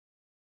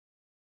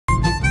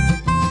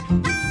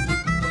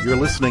You're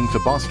listening to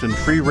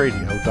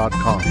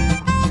BostonFreeRadio.com.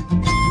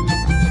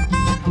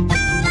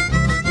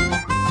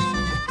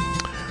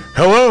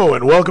 Hello,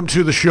 and welcome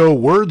to the show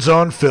Words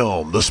on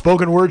Film, the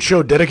spoken word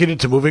show dedicated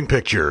to moving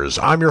pictures.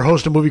 I'm your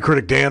host and movie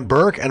critic, Dan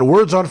Burke, and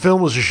Words on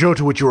Film is a show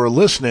to which you are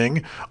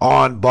listening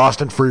on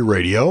Boston Free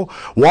Radio,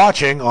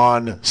 watching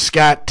on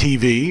SCAT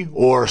TV,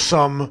 or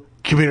some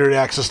community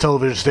access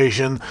television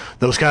station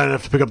that was kind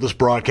enough to pick up this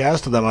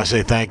broadcast. To them I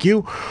say thank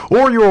you.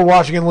 Or you are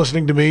watching and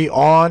listening to me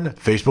on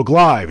Facebook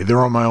Live, either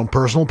on my own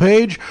personal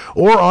page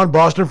or on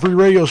Boston Free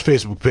Radio's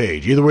Facebook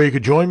page. Either way you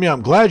could join me.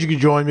 I'm glad you could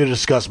join me to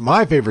discuss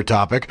my favorite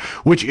topic,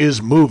 which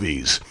is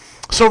movies.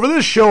 So for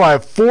this show, I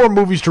have 4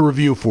 movies to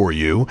review for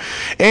you,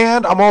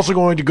 and I'm also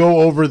going to go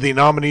over the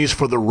nominees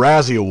for the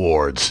Razzie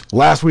Awards.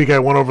 Last week, I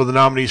went over the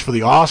nominees for the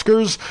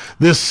Oscars.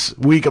 This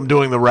week, I'm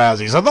doing the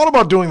Razzies. I thought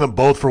about doing them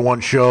both for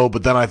one show,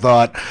 but then I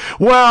thought,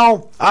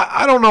 well,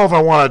 I don't know if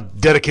I want to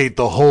dedicate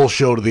the whole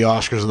show to the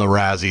Oscars and the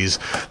Razzies.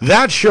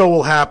 That show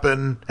will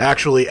happen,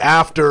 actually,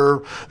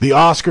 after the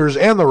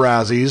Oscars and the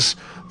Razzies.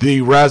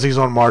 The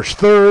Razzies on March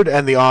 3rd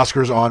and the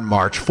Oscars on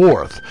March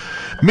 4th.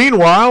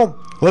 Meanwhile,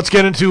 let's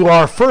get into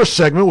our first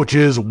segment, which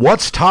is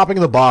What's Topping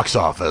the Box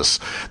Office?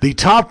 The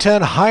top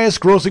 10 highest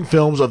grossing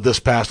films of this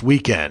past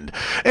weekend.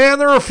 And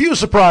there are a few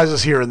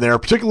surprises here and there,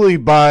 particularly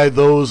by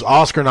those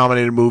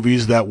Oscar-nominated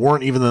movies that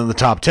weren't even in the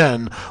top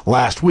 10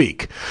 last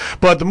week.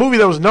 But the movie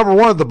that was number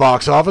 1 at the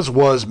box office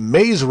was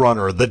Maze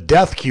Runner: The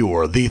Death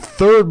Cure, the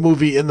third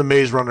movie in the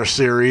Maze Runner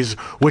series,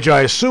 which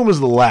I assume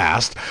is the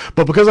last.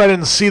 But because I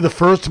didn't see the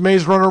first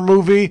Maze Runner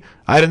movie,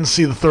 I didn't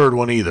see the third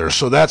one either,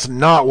 so that's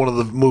not one of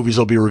the movies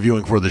I'll be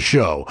reviewing for the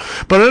show.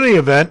 But in any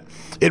event,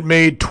 it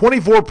made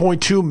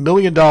 $24.2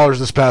 million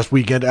this past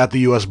weekend at the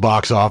U.S.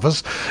 box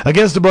office,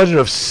 against a budget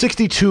of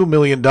 $62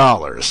 million.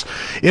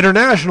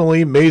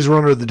 Internationally, Maze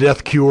Runner: The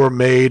Death Cure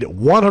made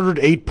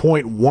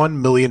 $108.1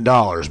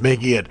 million,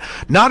 making it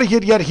not a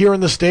hit yet here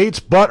in the States,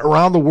 but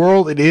around the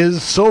world it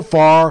is, so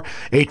far,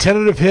 a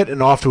tentative hit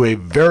and off to a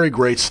very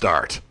great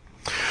start.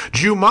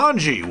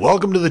 Jumanji: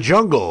 Welcome to the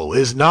Jungle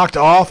is knocked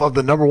off of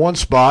the number 1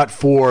 spot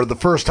for the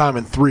first time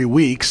in 3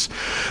 weeks.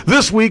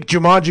 This week,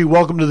 Jumanji: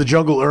 Welcome to the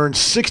Jungle earned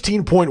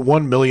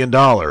 $16.1 million.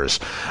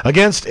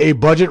 Against a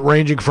budget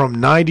ranging from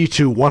 $90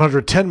 to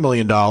 $110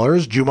 million,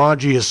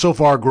 Jumanji has so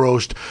far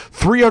grossed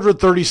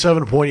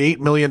 $337.8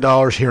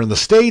 million here in the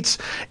States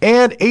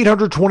and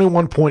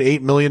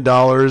 $821.8 million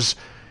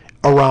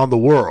around the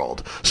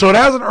world. So it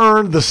hasn't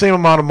earned the same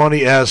amount of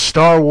money as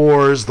Star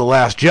Wars: The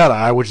Last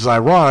Jedi, which is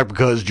ironic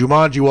because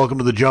Jumanji: Welcome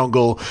to the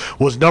Jungle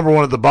was number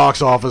 1 at the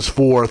box office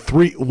for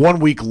 1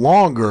 week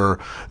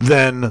longer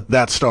than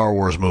that Star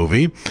Wars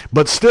movie.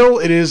 But still,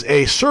 it is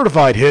a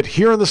certified hit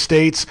here in the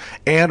States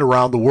and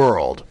around the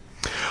world.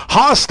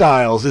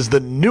 Hostiles is the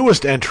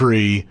newest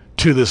entry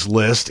to this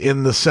list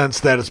in the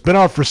sense that it's been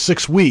out for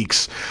 6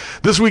 weeks.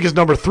 This week is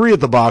number 3 at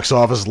the box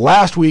office.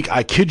 Last week,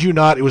 I kid you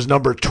not, it was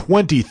number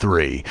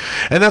 23.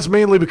 And that's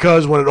mainly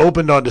because when it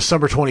opened on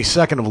December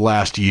 22nd of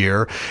last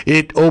year,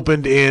 it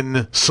opened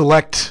in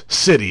select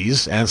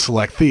cities and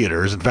select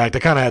theaters. In fact, I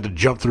kind of had to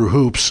jump through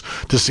hoops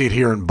to see it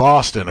here in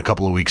Boston a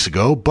couple of weeks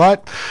ago.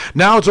 But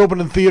now it's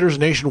open in theaters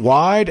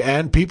nationwide,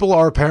 and people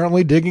are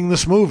apparently digging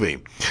this movie.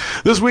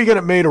 This weekend,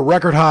 it made a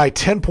record high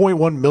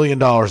 $10.1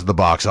 million at the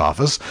box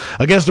office.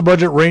 Against a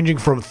budget ranging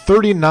from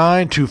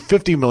 $39 to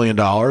 $50 million,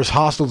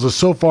 Hostiles has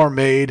so far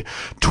made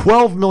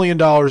 $12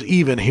 million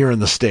even here in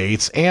the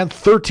States and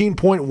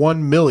 $13.1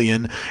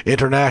 million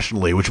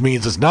internationally, which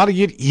means it's not a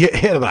hit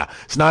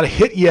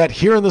yet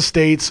here in the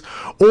States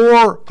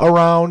or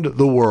around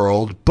the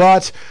world,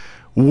 but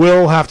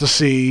we'll have to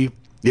see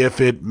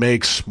if it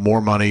makes more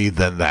money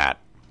than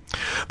that.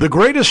 The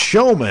Greatest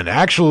Showman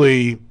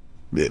actually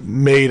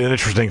made an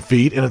interesting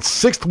feat in its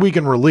 6th week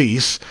in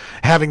release,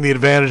 having the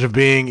advantage of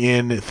being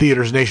in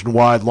theaters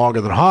nationwide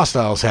longer than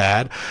Hostiles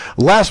had.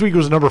 Last week it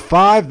was number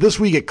 5. This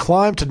week it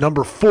climbed to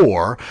number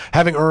 4,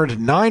 having earned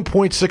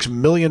 $9.6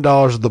 million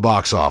at the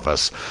box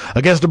office.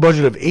 Against a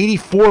budget of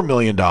 $84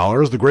 million,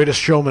 The Greatest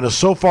Showman has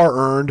so far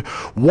earned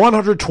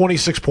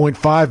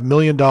 $126.5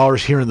 million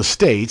here in the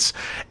States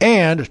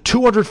and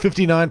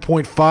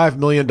 $259.5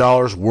 million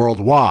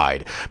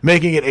worldwide,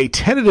 making it a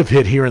tentative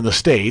hit here in the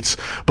States,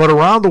 but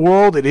around the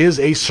world it is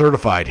a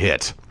certified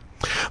hit.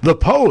 The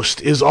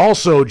Post is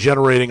also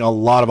generating a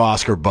lot of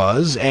Oscar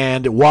buzz,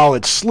 and while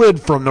it slid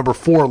from number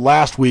 4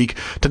 last week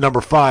to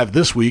number 5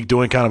 this week,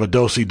 doing kind of a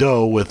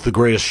do-si-do with The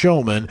Greatest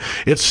Showman,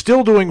 it's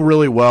still doing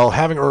really well,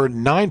 having earned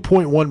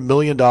 $9.1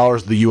 million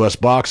at the U.S.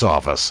 box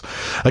office.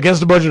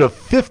 Against a budget of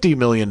 $50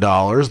 million,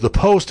 The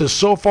Post has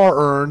so far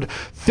earned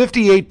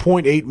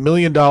 $58.8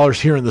 million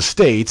here in the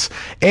States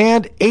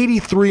and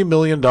 $83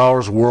 million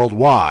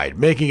worldwide,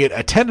 making it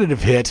a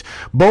tentative hit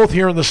both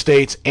here in the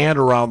States and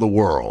around the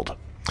world.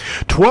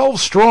 12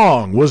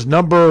 Strong was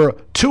number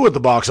 2 at the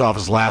box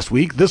office last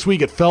week. This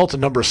week it fell to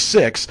number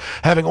 6,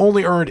 having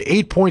only earned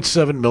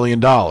 $8.7 million.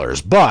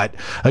 But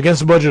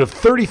against a budget of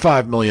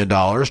 $35 million,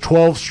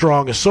 12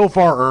 Strong has so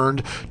far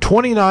earned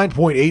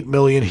 $29.8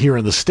 million here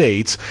in the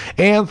States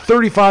and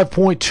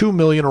 $35.2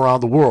 million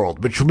around the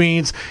world, which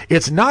means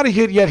it's not a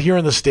hit yet here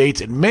in the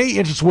States. It may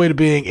inch its way to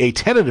being a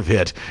tentative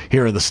hit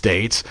here in the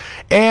States.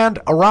 And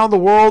around the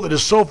world, it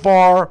is so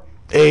far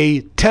a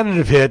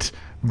tentative hit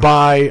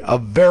by a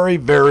very,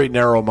 very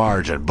narrow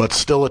margin, but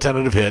still a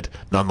tentative hit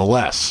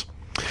nonetheless.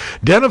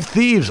 Den of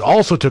Thieves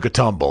also took a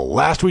tumble.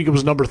 Last week it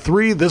was number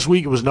 3, this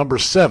week it was number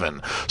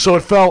 7, so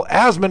it fell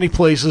as many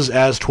places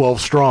as 12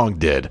 Strong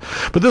did.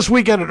 But this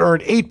weekend it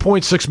earned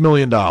 $8.6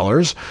 million.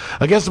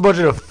 Against a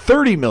budget of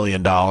 $30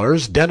 million,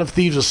 Den of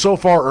Thieves has so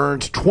far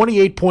earned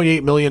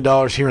 $28.8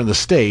 million here in the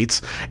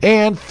States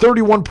and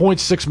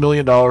 $31.6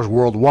 million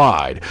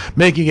worldwide,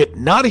 making it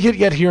not a hit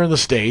yet here in the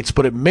States,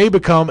 but it may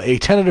become a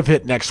tentative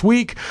hit next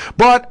week.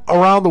 But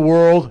around the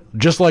world,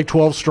 just like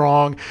 12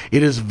 Strong,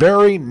 it is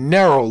very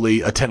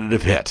narrowly a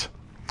tentative hit.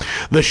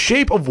 The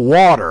Shape of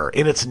Water,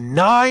 in its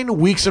 9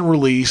 weeks in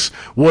release,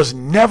 was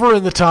never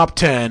in the top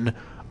 10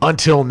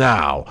 until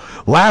now.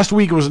 Last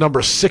week it was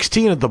number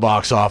 16 at the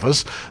box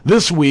office.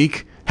 This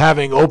week,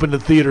 having opened in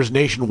theaters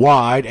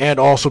nationwide and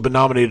also been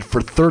nominated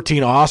for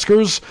 13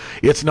 Oscars,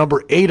 it's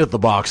number 8 at the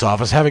box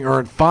office, having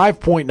earned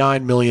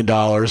 $5.9 million.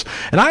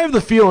 And I have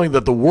the feeling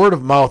that the word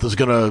of mouth is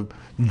going to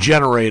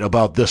generate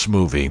about this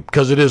movie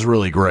because it is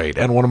really great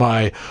and one of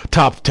my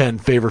top 10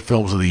 favorite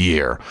films of the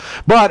year.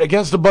 But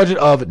against a budget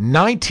of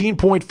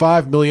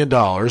 $19.5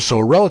 million, so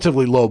a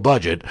relatively low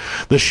budget,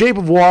 The Shape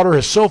of Water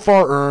has so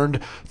far earned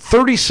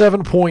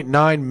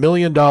 $37.9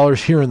 million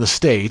here in the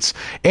States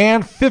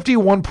and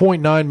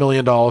 $51.9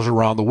 million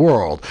around the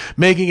world,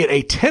 making it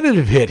a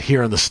tentative hit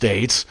here in the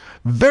States.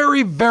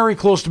 Very, very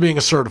close to being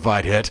a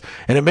certified hit,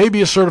 and it may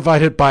be a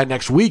certified hit by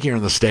next week here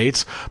in the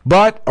States,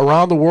 but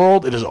around the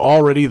world it is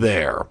already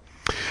there.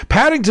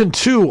 Paddington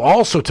 2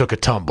 also took a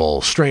tumble,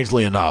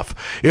 strangely enough.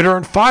 It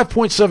earned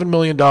 $5.7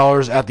 million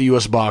at the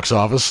U.S. box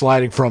office,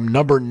 sliding from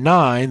number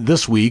 9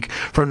 this week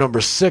from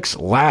number 6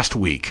 last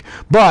week.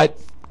 But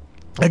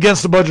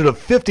against a budget of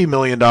 $50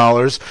 million,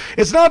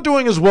 it's not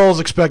doing as well as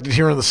expected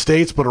here in the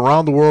States, but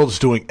around the world it's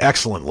doing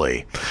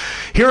excellently.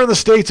 Here in the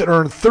States, it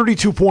earned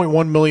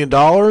 $32.1 million.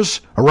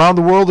 Around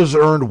the world, it's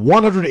earned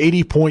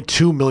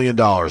 $180.2 million,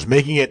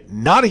 making it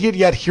not a hit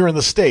yet here in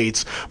the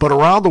States, but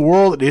around the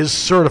world it is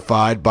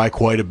certified by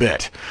quite a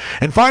bit.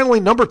 And finally,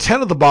 number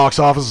 10 at the box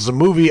office is a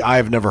movie I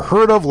have never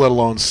heard of, let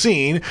alone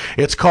seen.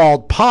 It's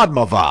called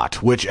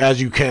Padmavat, which,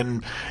 as you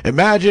can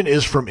imagine,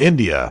 is from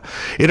India.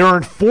 It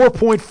earned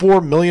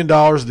 $4.4 million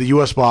at the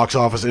U.S. box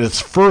office in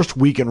its first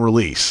weekend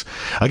release.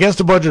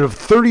 Against a budget of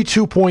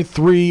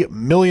 $32.3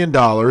 million,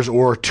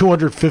 or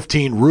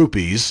 215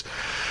 rupees,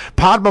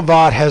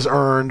 Padmavat has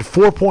earned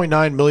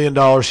 $4.9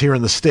 million here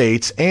in the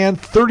States and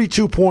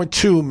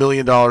 $32.2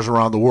 million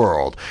around the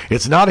world.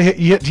 It's not a hit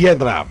yet.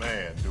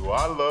 Man, do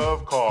I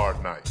love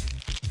card night.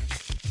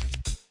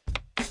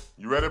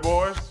 You ready,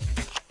 boys?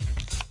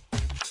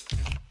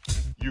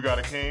 You got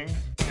a king?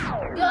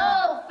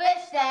 Go,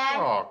 fish that!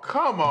 Oh,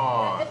 come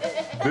on.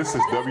 This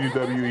is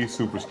WWE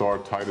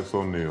superstar Titus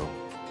O'Neil.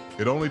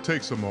 It only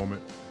takes a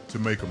moment to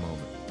make a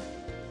moment.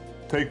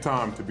 Take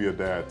time to be a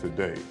dad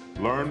today.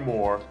 Learn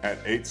more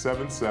at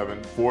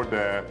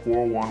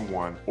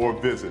 877-4DAD-411 or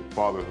visit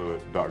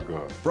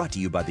fatherhood.gov. Brought to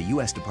you by the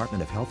U.S.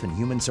 Department of Health and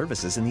Human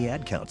Services and the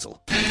Ad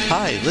Council.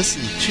 Hi,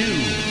 listen to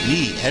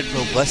me, Ed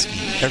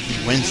Robleski,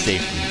 every Wednesday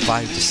from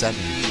 5 to 7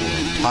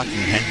 for Talking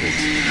Hendrix,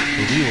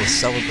 where we will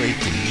celebrate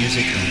the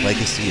music and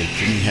legacy of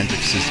Jimi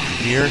Hendrix's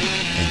career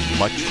and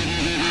much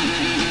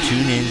more.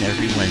 Tune in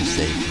every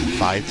Wednesday from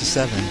 5 to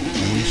 7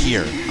 only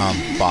here on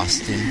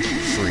Boston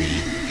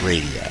Free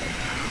Radio.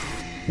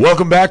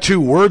 Welcome back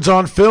to Words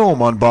on Film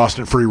on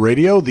Boston Free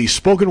Radio, the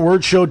spoken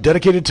word show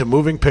dedicated to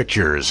moving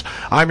pictures.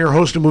 I'm your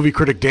host and movie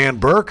critic, Dan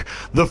Burke.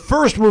 The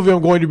first movie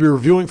I'm going to be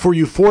reviewing for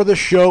you for this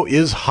show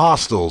is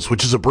Hostiles,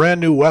 which is a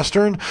brand new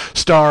Western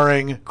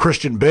starring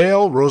Christian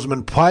Bale,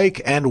 Rosamund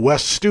Pike, and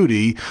Wes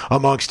Studi,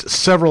 amongst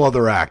several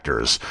other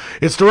actors.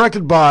 It's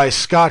directed by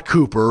Scott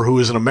Cooper, who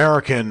is an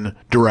American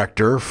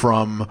director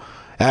from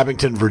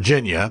Abington,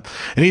 Virginia,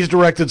 and he's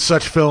directed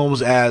such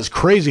films as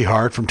Crazy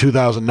Heart from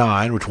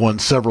 2009, which won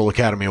several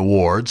Academy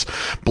Awards,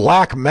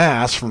 Black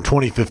Mass from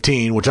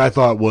 2015, which I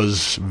thought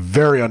was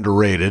very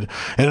underrated,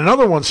 and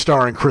another one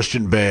starring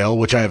Christian Bale,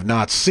 which I have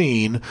not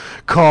seen,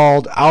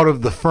 called Out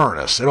of the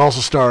Furnace. It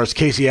also stars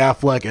Casey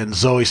Affleck and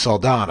Zoe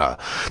Saldana.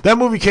 That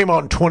movie came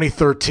out in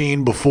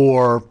 2013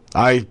 before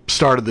I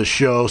started the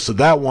show, so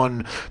that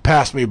one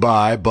passed me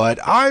by, but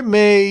I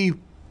may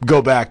go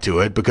back to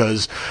it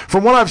because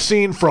from what I've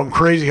seen from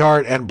Crazy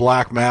Heart and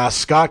Black Mass,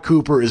 Scott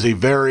Cooper is a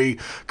very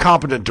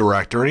competent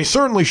director, and he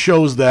certainly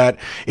shows that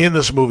in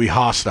this movie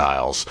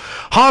Hostiles.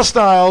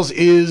 Hostiles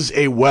is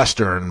a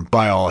Western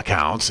by all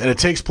accounts, and it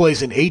takes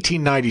place in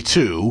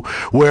 1892,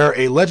 where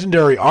a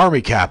legendary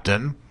army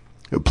captain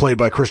played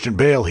by Christian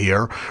Bale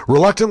here,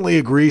 reluctantly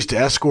agrees to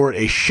escort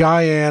a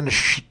Cheyenne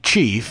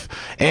chief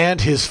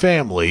and his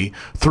family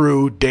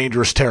through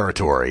dangerous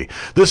territory.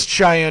 This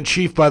Cheyenne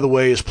chief, by the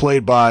way, is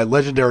played by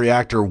legendary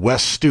actor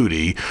Wes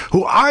Studi,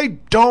 who I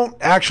don't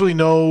actually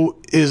know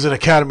is an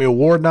Academy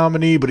Award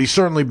nominee, but he's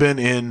certainly been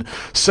in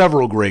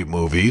several great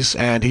movies,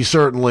 and he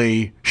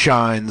certainly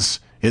shines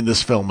in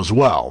this film as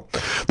well.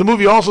 The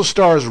movie also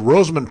stars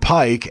Rosamund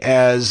Pike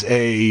as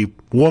a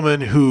woman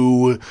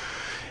who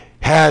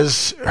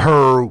has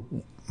her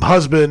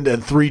husband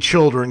and 3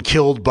 children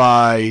killed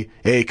by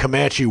a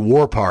Comanche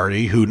war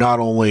party who not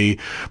only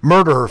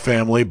murder her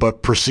family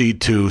but proceed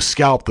to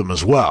scalp them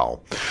as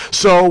well.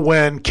 So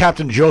when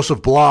Captain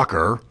Joseph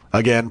Blocker,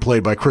 again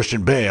played by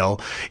Christian Bale,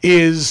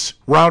 is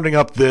rounding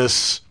up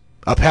this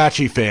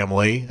Apache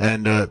family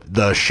and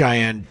the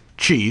Cheyenne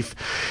chief,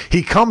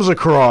 he comes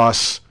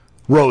across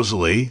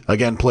Rosalie,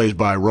 again played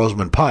by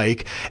Rosamund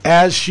Pike,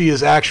 as she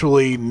is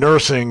actually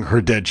nursing her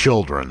dead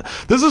children.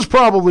 This is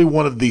probably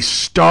one of the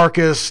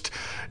starkest,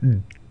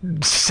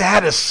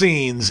 saddest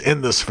scenes in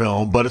this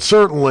film, but it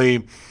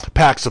certainly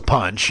packs a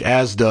punch,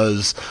 as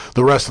does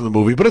the rest of the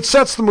movie. But it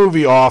sets the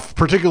movie off,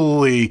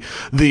 particularly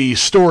the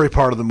story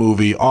part of the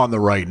movie, on the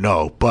right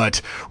note. But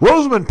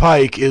Rosamund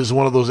Pike is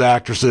one of those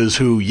actresses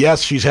who,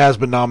 yes, she has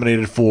been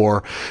nominated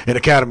for an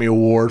Academy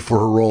Award for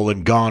her role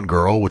in Gone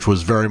Girl, which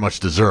was very much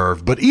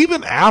deserved. But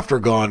even after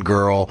Gone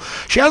Girl,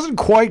 she hasn't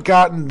quite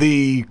gotten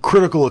the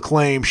critical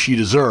acclaim she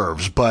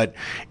deserves. But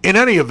in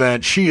any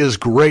event, she is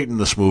great in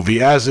this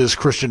movie, as is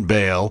Christian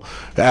Bale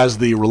as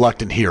the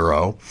reluctant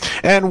hero.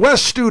 And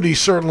Wes Studi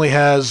certainly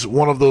has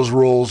one of those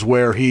roles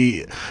where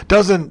he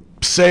doesn't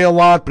say a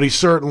lot, but he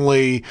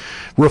certainly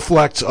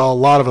reflects a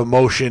lot of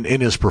emotion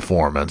in his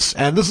performance.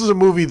 And this is a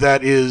movie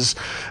that is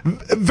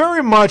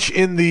very much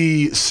in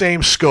the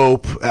same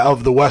scope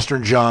of the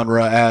Western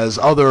genre as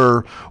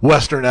other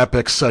Western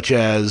epics such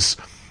as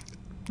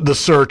The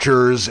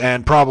Searchers,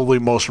 and probably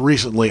most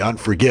recently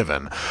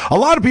Unforgiven. A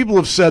lot of people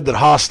have said that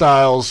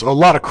Hostiles, a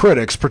lot of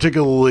critics,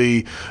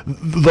 particularly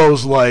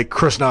those like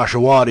Chris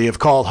Nashawati, have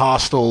called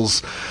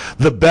Hostiles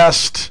the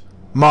best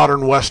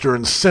modern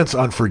Western since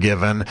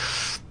Unforgiven.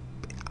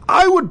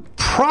 I would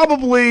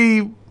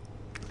probably...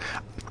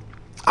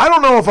 I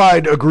don't know if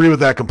I'd agree with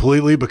that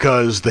completely,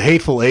 because The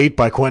Hateful Eight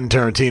by Quentin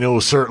Tarantino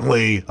was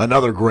certainly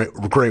another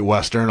great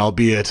Western,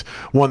 albeit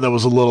one that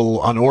was a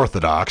little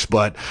unorthodox.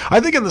 But I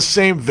think in the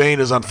same vein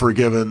as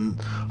Unforgiven,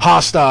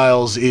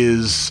 Hostiles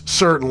is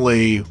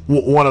certainly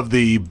one of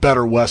the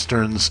better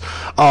Westerns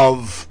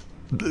of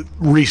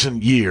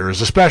recent years,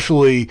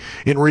 especially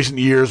in recent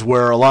years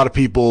where a lot of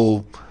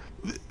people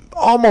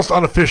almost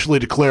unofficially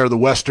declare the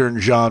Western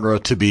genre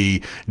to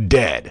be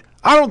dead.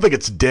 I don't think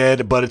it's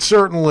dead, but it's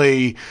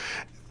certainly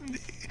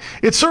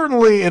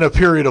in a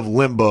period of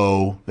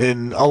limbo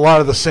in a lot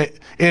of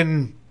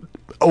in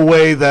a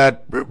way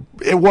that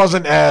it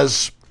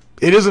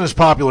isn't as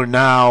popular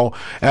now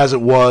as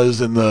it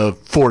was in the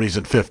 40s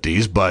and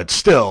 50s, but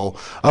still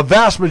a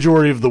vast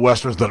majority of the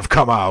Westerns that have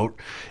come out,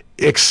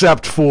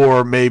 except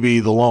for maybe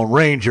The Lone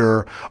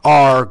Ranger,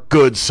 are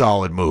good,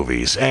 solid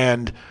movies.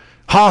 And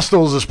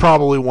Hostiles is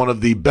probably one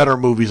of the better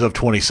movies of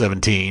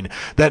 2017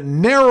 that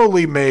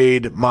narrowly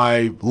made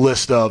my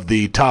list of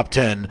the top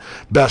 10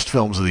 best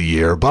films of the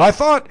year. But I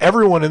thought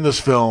everyone in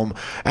this film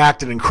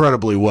acted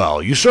incredibly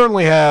well. You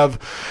certainly have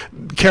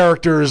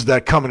characters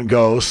that come and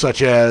go,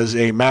 such as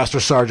a master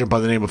sergeant by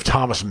the name of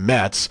Thomas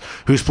Metz,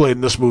 who's played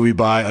in this movie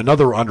by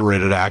another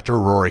underrated actor,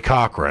 Rory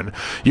Cochrane.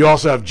 You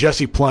also have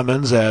Jesse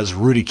Plemons as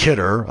Rudy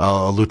Kidder,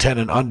 a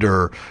lieutenant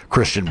under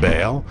Christian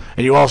Bale.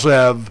 And you also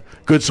have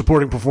good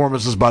supporting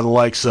performances by the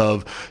likes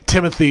of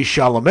Timothée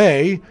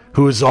Chalamet,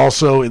 who is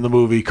also in the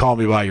movie Call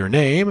Me By Your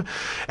Name,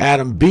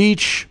 Adam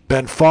Beach,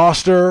 Ben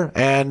Foster,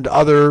 and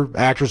other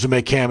actors who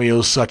make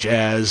cameos such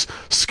as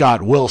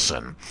Scott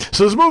Wilson.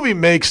 So this movie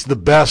makes the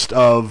best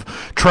of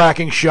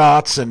tracking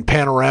shots and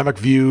panoramic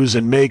views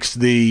and makes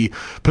the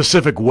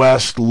Pacific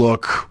West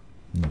look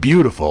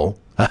beautiful,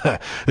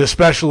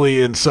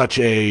 especially in such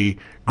a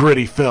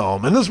gritty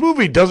film. And this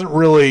movie doesn't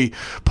really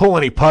pull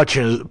any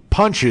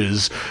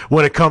punches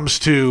when it comes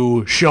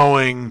to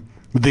showing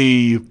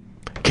the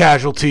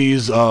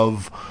casualties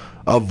of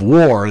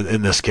war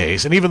in this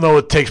case. And even though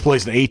it takes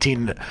place in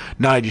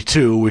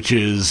 1892, which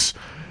is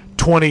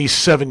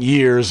 27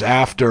 years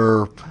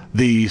after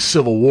the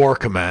Civil War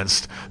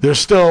commenced, there's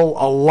still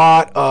a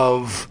lot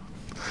of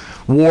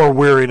war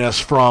weariness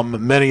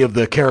from many of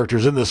the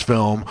characters in this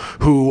film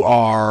who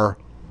are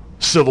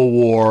Civil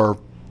War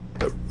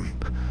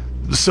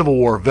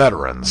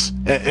veterans.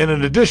 And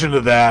in addition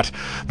to that,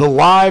 the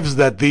lives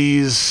that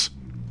these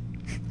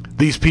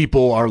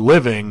people are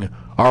living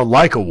are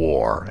like a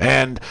war.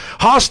 And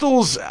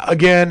Hostiles,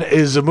 again,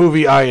 is a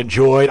movie I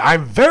enjoyed.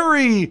 I'm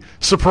very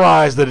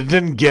surprised that it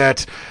didn't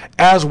get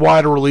as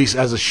wide a release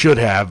as it should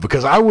have,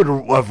 because I would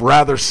have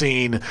rather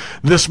seen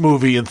this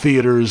movie in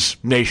theaters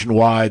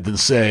nationwide than,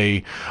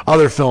 say,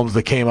 other films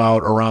that came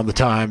out around the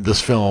time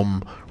this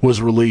film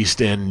was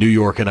released in New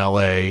York and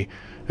LA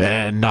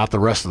and not the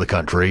rest of the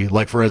country.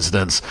 Like, for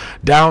instance,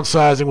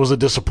 Downsizing was a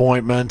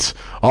disappointment.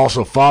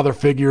 Also, Father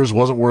Figures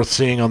wasn't worth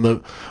seeing on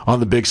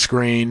the big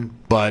screen,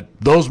 but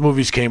those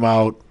movies came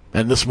out,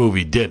 and this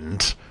movie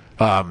didn't.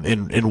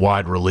 In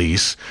wide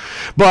release.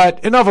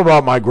 But enough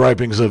about my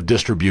gripings of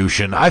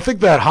distribution. I think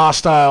that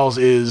Hostiles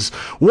is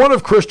one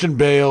of Christian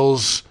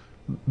Bale's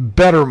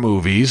better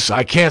movies.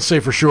 I can't say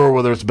for sure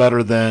whether it's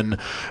better than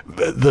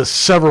the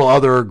several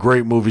other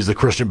great movies that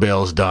Christian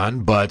Bale has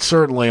done, but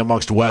certainly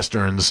amongst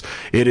Westerns,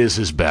 it is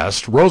his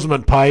best.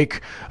 Rosamund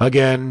Pike,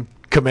 again,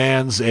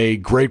 commands a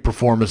great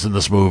performance in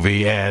this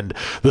movie, and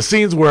the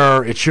scenes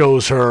where it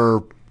shows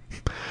her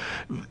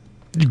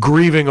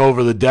grieving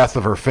over the death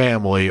of her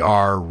family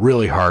are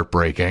really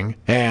heartbreaking.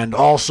 And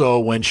also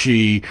when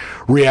she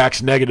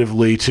reacts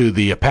negatively to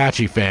the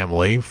Apache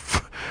family,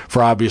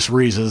 for obvious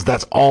reasons,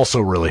 that's also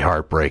really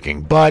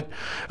heartbreaking. But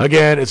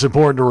again, it's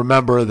important to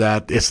remember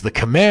that it's the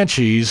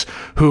Comanches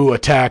who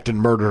attacked and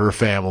murdered her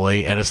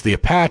family, and it's the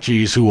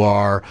Apaches who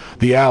are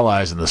the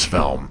allies in this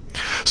film.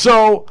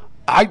 So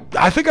I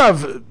think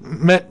I've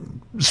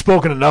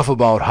spoken enough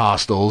about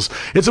Hostiles.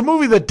 It's a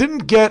movie that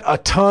didn't get a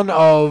ton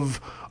of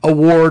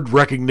award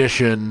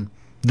recognition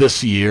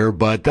this year,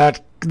 but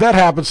that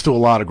happens to a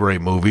lot of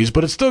great movies,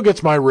 but it still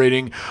gets my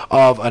rating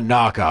of a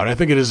knockout. I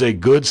think it is a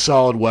good,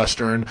 solid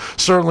Western,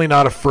 certainly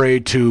not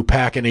afraid to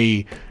pack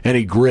any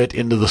grit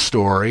into the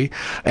story,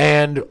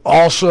 and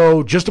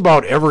also just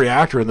about every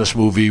actor in this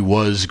movie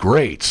was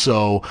great.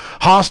 So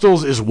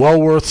Hostiles is well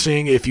worth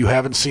seeing if you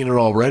haven't seen it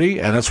already,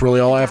 and that's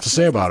really all I have to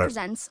say about it.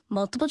 Presents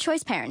multiple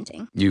choice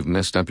parenting. You've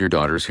messed up your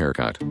daughter's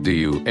haircut. Do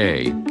you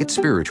A, get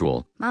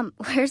spiritual? Mom,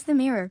 where's the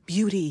mirror?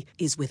 Beauty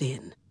is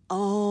within.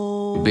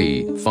 Oh.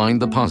 B,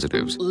 find the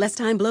positives? Less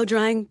time blow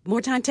drying,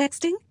 more time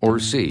texting? Or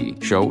C,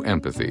 show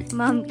empathy?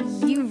 Mom,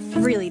 you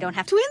really don't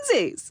have to.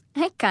 Twinsies!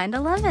 I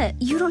kinda love it.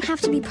 You don't have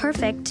to be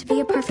perfect to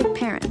be a perfect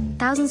parent.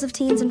 Thousands of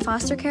teens in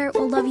foster care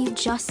will love you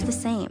just the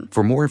same.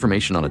 For more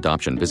information on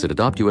adoption, visit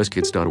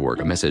adoptuskids.org.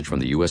 A message from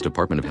the U.S.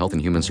 Department of Health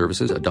and Human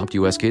Services, Adopt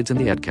U.S. Kids, and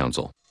the Ad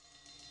Council.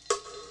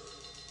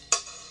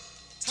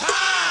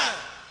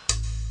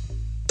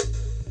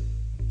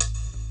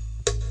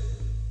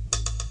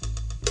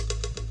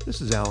 This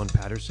is Alan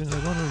Patterson, and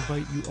I want to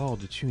invite you all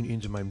to tune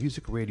into my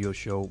music radio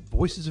show,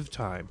 Voices of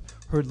Time,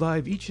 heard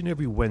live each and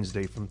every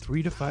Wednesday from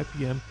 3 to 5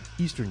 p.m.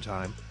 Eastern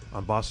Time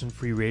on Boston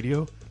Free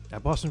Radio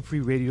at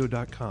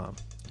bostonfreeradio.com.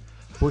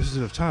 Voices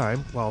of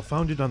Time, while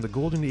founded on the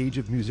golden age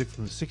of music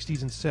from the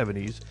 60s and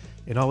 70s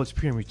in all its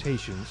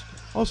permutations,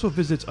 also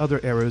visits other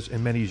eras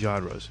and many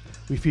genres.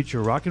 We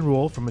feature rock and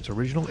roll from its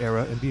original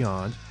era and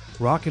beyond,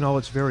 rock in all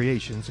its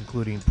variations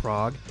including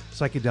prog,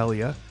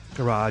 psychedelia,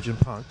 garage and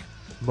punk,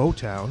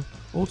 Motown,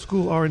 old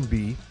school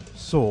R&B,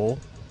 soul,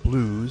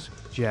 blues,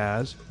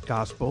 jazz,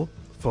 gospel,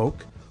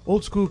 folk,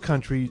 old school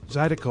country,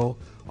 zydeco,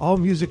 all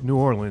music New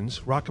Orleans,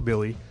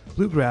 rockabilly,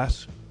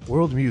 bluegrass,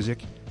 world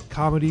music,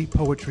 comedy,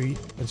 poetry,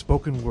 and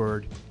spoken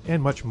word,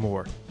 and much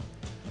more.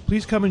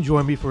 Please come and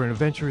join me for an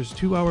adventurous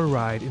 2-hour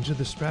ride into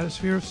the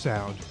stratosphere of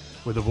sound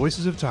where the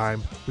voices of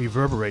time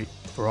reverberate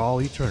for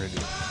all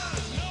eternity.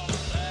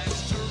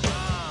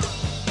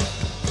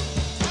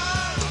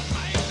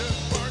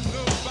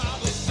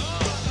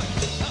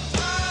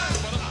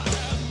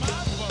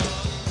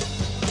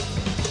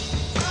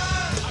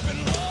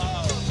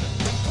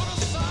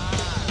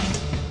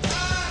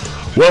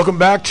 Welcome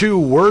back to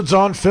Words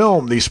on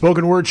Film, the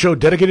spoken word show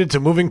dedicated to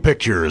moving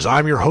pictures.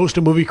 I'm your host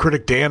and movie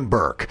critic, Dan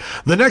Burke.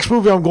 The next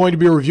movie I'm going to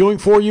be reviewing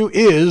for you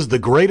is The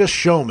Greatest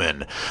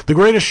Showman. The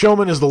Greatest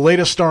Showman is the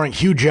latest starring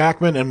Hugh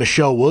Jackman and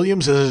Michelle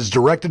Williams and is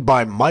directed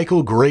by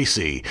Michael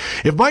Gracie.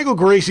 If Michael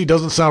Gracie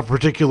doesn't sound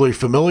particularly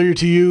familiar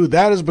to you,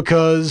 that is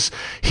because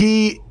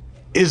he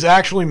is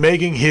actually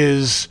making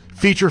his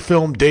feature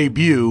film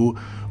debut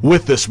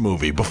with this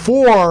movie.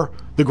 Before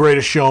The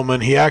Greatest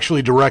Showman, he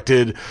actually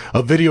directed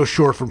a video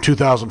short from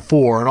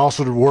 2004 and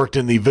also worked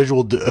in the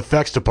visual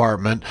effects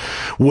department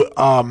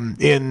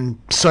in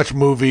such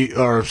movies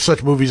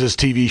as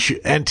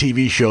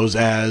TV shows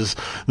as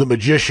The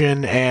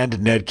Magician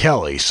and Ned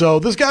Kelly. So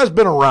this guy's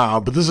been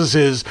around, but this is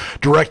his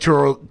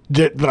directorial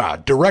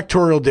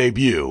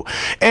debut.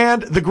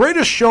 And The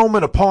Greatest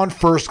Showman, upon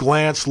first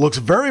glance, looks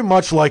very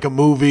much like a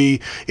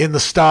movie in the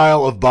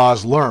style of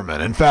Baz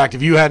Luhrmann. In fact,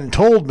 if you hadn't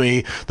told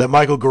me that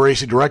Michael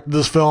Gracie directed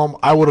this film,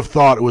 I would have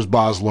thought it was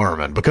Baz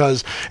Luhrmann,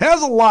 because it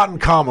has a lot in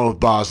common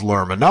with Baz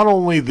Luhrmann. Not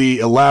only the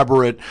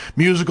elaborate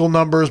musical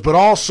numbers, but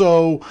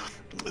also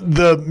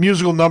the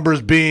musical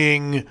numbers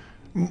being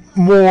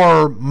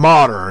more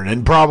modern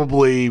and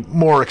probably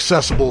more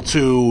accessible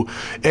to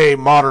a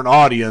modern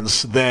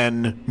audience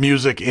than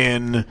music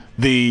in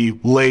the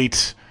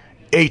late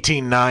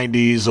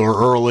 1890s or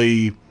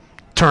early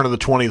turn of the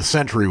 20th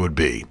century would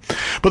be.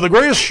 But The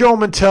Greatest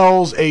Showman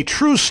tells a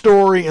true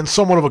story in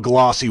somewhat of a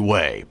glossy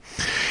way.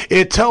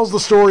 It tells the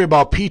story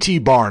about P.T.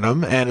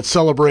 Barnum, and it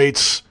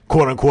celebrates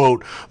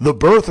quote-unquote, the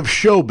birth of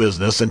show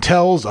business, and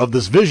tells of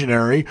this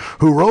visionary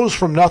who rose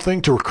from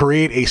nothing to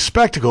create a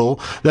spectacle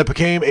that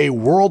became a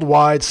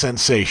worldwide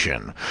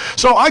sensation.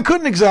 So I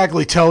couldn't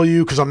exactly tell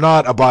you, because I'm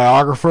not a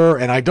biographer,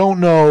 and I don't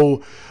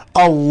know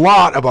a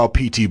lot about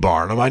P.T.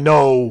 Barnum. I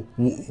know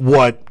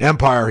what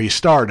empire he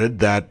started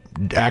that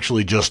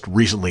actually just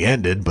recently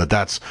ended, but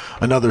that's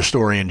another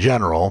story in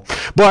general.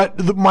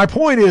 But my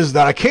point is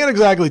that I can't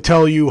exactly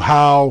tell you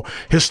how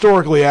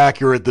historically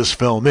accurate this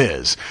film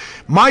is.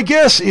 My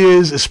guess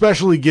is,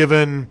 especially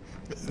given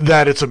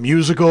that it's a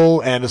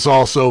musical and it's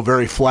also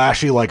very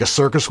flashy like a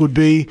circus would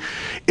be,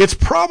 it's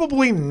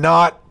probably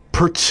not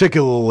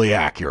particularly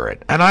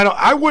accurate. And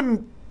I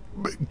wouldn't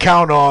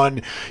count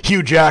on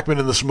Hugh Jackman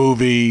in this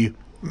movie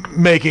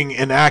making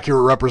an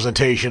accurate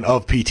representation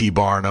of P.T.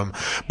 Barnum,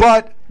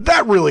 but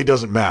that really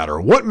doesn't matter.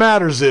 What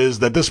matters is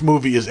that this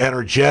movie is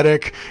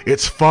energetic,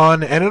 it's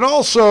fun, and it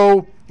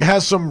also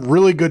has some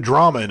really good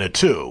drama in it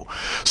too.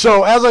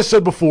 So, as I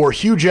said before,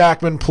 Hugh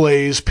Jackman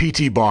plays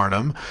P.T.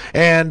 Barnum,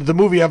 and the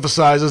movie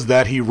emphasizes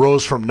that he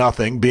rose from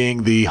nothing,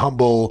 being the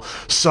humble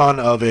son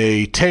of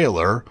a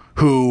tailor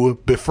who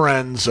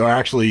befriends, or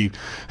actually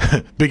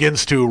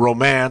begins to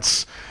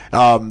romance,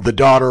 the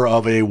daughter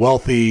of a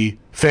wealthy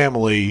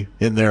family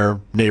in their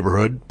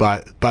neighborhood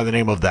by the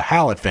name of the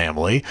Hallett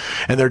family,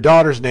 and their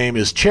daughter's name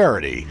is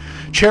Charity.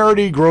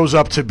 Charity grows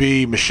up to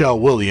be Michelle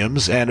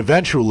Williams, and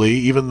eventually,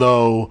 even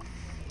though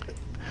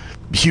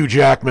Hugh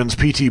Jackman's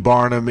P.T.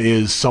 Barnum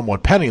is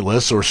somewhat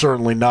penniless, or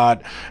certainly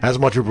not as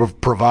much of a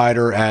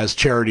provider as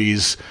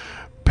Charity's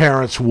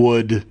parents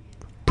would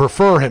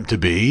prefer him to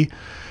be,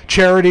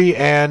 Charity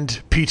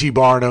and P.T.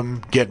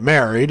 Barnum get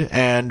married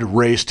and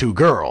raise two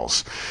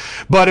girls.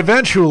 But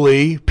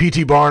eventually,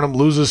 P.T. Barnum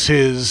loses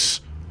his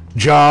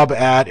job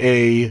at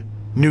a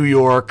New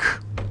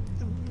York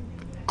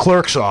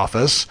clerk's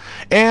office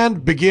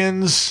and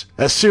begins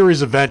a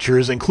series of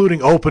ventures,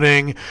 including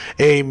opening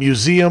a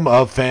museum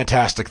of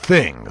fantastic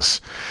things.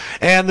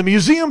 And the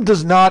museum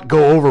does not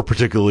go over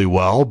particularly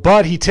well,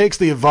 but he takes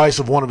the advice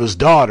of one of his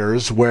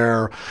daughters,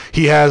 where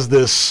he has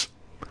this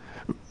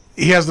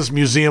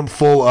museum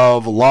full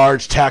of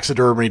large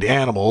taxidermied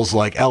animals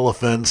like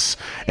elephants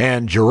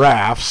and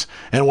giraffes,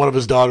 and one of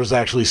his daughters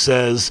actually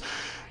says,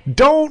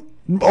 don't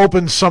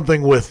open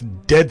something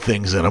with dead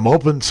things in them,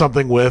 open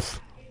something with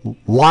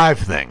live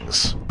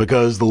things,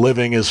 because the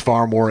living is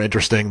far more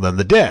interesting than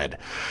the dead.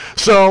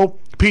 So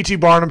P.T.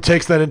 Barnum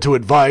takes that into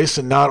advice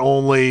and not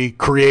only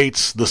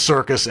creates the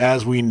circus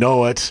as we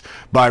know it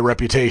by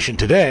reputation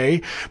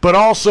today, but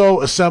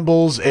also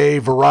assembles a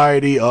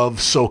variety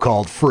of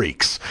so-called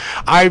freaks.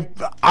 I'm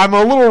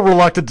a little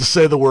reluctant to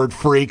say the word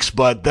freaks,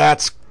 but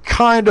that's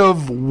kind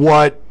of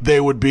what they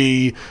would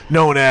be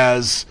known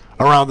as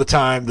around the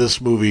time this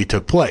movie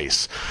took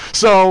place.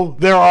 So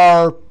there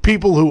are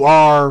people who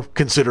are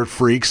considered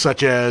freaks,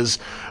 such as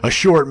a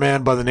short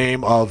man by the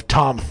name of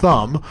Tom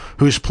Thumb,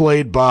 who's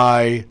played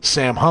by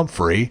Sam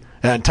Humphrey.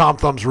 And Tom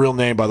Thumb's real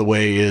name, by the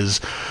way,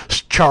 is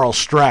Charles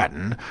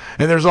Stratton.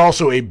 And there's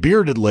also a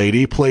bearded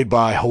lady played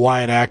by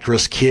Hawaiian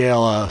actress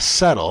Keala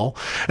Settle.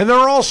 And there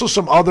are also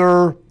some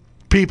other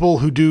people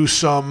who do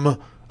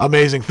some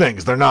amazing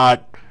things. They're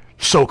not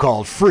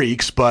so-called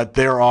freaks, but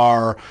there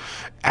are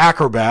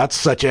acrobats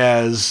such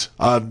as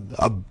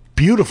a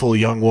beautiful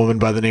young woman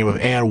by the name of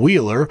Ann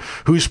Wheeler,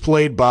 who's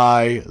played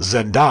by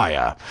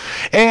Zendaya.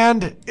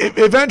 And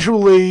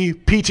eventually,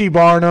 P.T.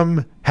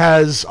 Barnum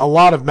has a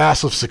lot of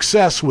massive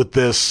success with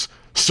this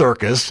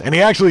circus, and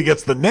he actually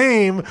gets the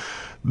name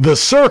The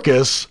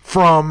Circus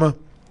from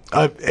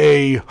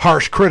a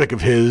harsh critic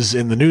of his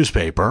in the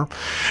newspaper.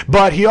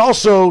 But he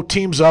also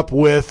teams up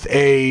with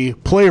a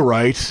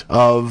playwright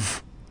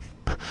of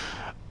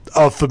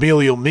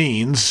familial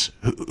means,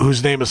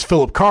 whose name is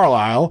Philip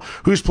Carlyle,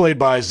 who's played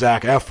by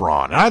Zac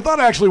Efron. And I thought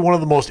actually one of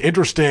the most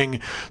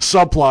interesting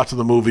subplots of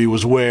the movie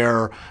was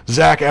where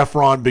Zac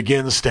Efron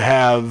begins to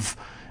have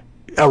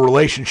a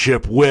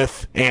relationship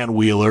with Ann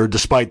Wheeler,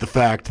 despite the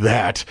fact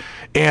that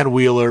Ann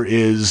Wheeler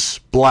is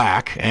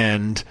black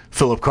and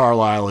Philip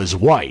Carlyle is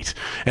white.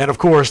 And of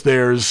course,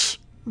 there's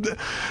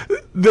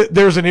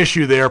an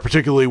issue there,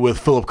 particularly with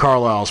Philip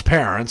Carlyle's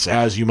parents,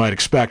 as you might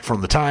expect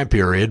from the time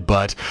period,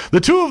 but the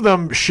two of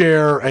them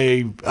share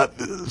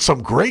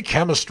some great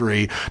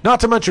chemistry, not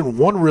to mention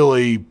one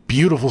really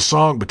beautiful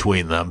song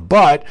between them.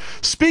 But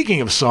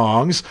speaking of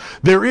songs,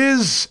 there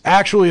is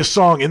actually a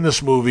song in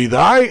this movie that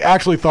I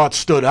actually thought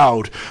stood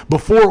out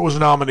before it was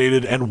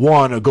nominated and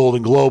won a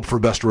Golden Globe for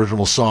Best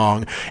Original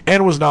Song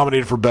and was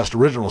nominated for Best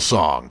Original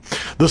Song.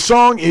 The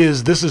song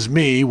is This Is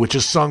Me, which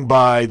is sung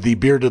by the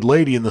bearded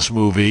lady in this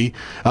movie,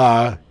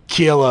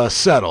 Keala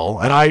Settle,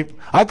 and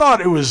I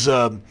thought it was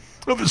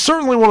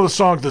certainly one of the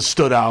songs that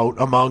stood out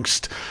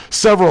amongst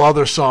several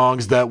other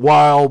songs that,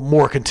 while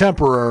more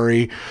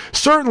contemporary,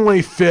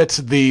 certainly fit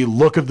the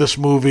look of this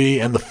movie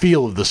and the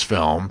feel of this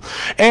film.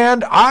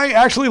 And I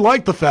actually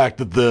like the fact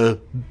that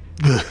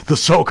the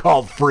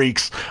so-called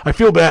freaks, I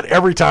feel bad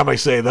every time I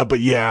say that,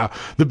 but yeah,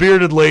 the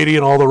bearded lady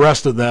and all the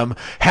rest of them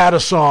had a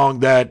song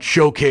that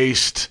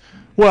showcased,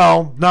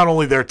 well, not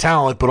only their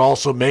talent, but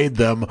also made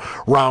them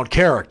round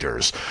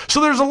characters.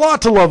 So there's a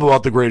lot to love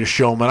about The Greatest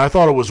Showman. I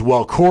thought it was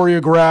well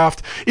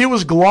choreographed. It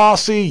was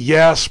glossy,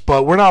 yes,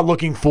 but we're not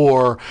looking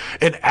for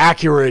an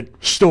accurate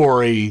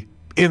story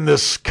in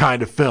this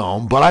kind of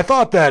film. But I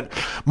thought that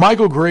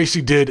Michael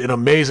Gracie did an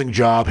amazing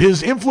job.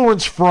 His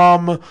influence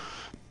from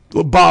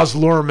Baz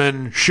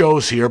Luhrmann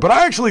shows here, but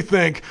I actually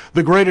think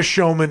The Greatest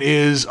Showman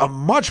is a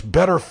much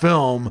better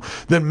film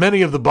than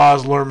many of the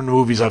Baz Luhrmann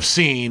movies I've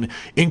seen,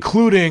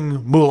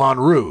 including Moulin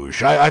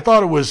Rouge. I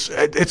thought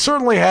it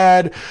certainly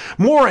had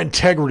more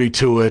integrity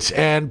to it,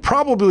 and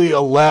probably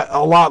a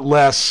lot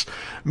less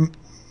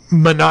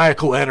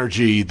maniacal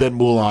energy than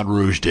Moulin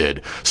Rouge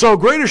did. So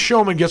Greatest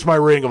Showman gets my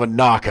rating of a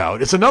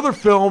knockout. It's another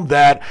film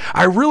that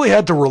I really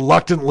had to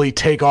reluctantly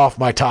take off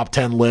my top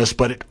 10 list,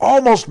 but it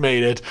almost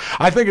made it.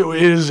 I think it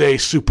is a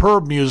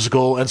superb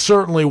musical, and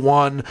certainly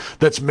one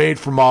that's made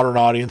for modern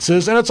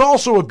audiences, and it's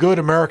also a good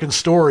American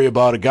story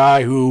about a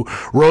guy who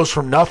rose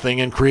from nothing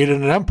and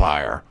created an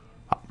empire.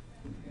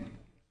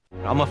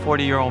 I'm a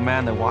 40-year-old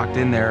man that walked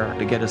in there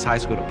to get his high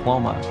school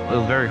diploma. It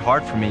was very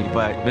hard for me,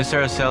 but Miss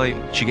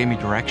Araceli, she gave me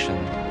direction.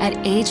 At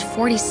age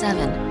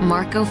 47,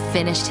 Marco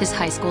finished his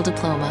high school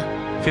diploma.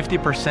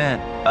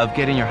 50% of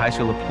getting your high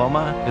school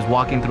diploma is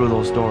walking through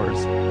those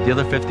doors. The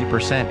other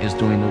 50% is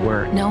doing the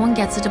work. No one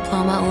gets a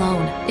diploma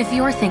alone. If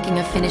you're thinking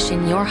of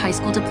finishing your high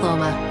school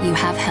diploma, you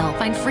have help.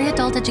 Find free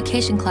adult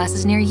education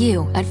classes near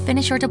you at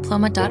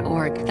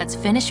finishyourdiploma.org. That's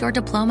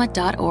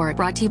finishyourdiploma.org.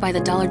 Brought to you by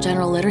the Dollar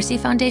General Literacy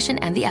Foundation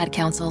and the Ad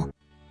Council.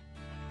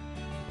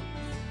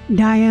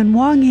 Diane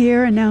Wong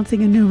here,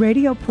 announcing a new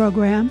radio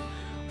program.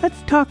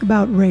 Let's talk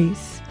about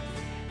race.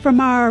 From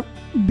our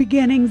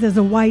beginnings as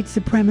a white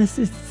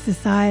supremacist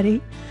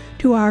society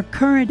to our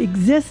current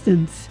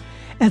existence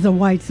as a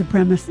white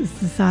supremacist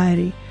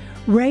society,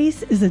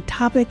 race is a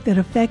topic that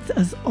affects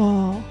us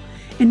all,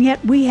 and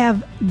yet we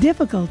have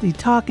difficulty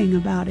talking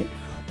about it.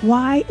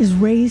 Why is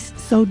race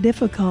so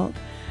difficult?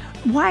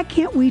 Why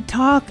can't we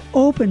talk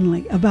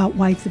openly about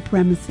white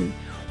supremacy?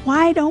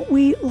 Why don't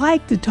we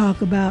like to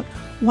talk about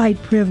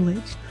white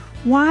privilege?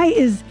 Why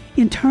is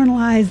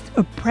internalized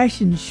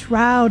oppression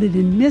shrouded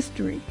in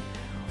mystery?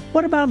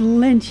 What about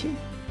lynching?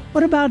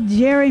 What about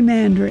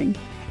gerrymandering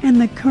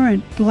and the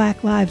current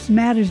Black Lives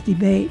Matter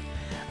debate?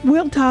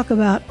 We'll talk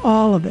about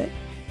all of it.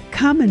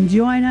 Come and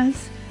join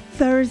us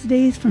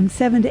Thursdays from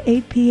 7 to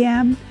 8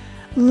 p.m.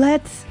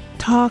 Let's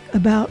talk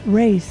about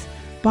race.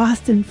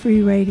 Boston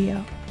Free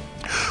Radio.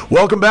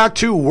 Welcome back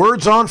to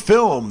Words on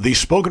Film, the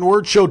spoken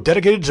word show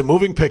dedicated to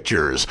moving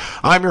pictures.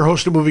 I'm your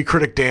host and movie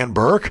critic, Dan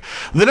Burke.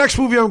 The next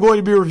movie I'm going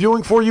to be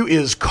reviewing for you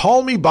is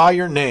Call Me By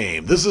Your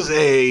Name. This is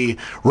a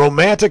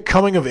romantic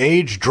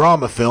coming-of-age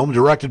drama film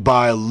directed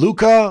by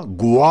Luca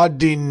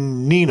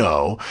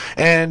Guadagnino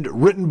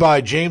and written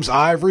by James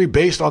Ivory,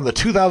 based on the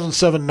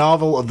 2007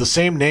 novel of the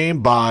same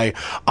name by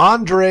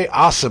Andre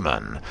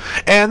Aciman.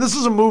 And this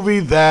is a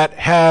movie that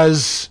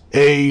has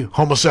a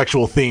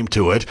homosexual theme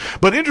to it.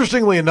 But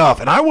interestingly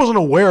enough, and I wasn't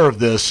aware of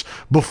this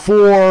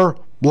before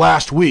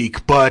last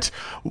week, but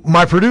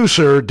my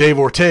producer, Dave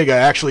Ortega,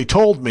 actually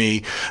told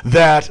me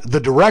that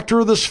the director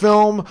of this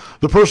film,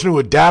 the person who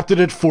adapted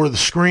it for the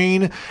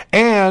screen,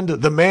 and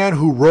the man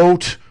who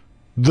wrote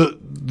the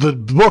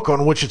book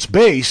on which it's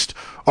based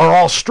are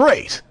all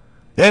straight.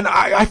 And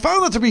I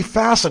found that to be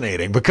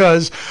fascinating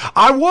because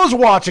I was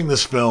watching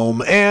this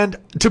film, and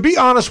to be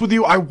honest with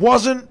you, I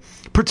wasn't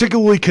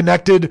particularly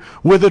connected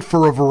with it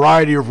for a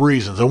variety of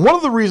reasons. And one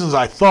of the reasons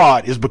I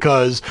thought is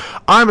because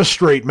I'm a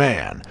straight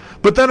man.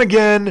 But then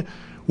again,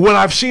 when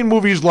I've seen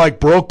movies like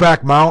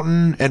Brokeback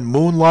Mountain and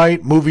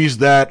Moonlight, movies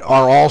that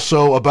are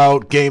also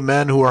about gay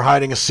men who are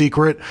hiding a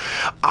secret,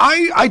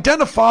 I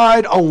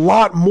identified a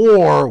lot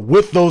more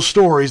with those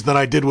stories than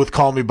I did with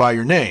Call Me By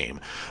Your Name.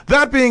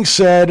 That being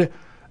said,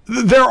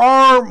 there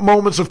are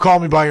moments of Call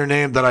Me By Your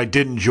Name that I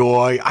did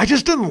enjoy. I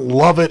just didn't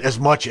love it as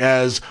much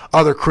as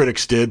other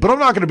critics did, but I'm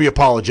not going to be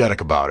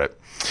apologetic about it.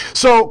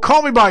 So,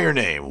 Call Me By Your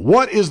Name.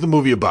 What is the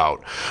movie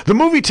about? The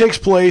movie takes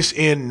place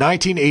in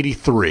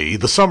 1983,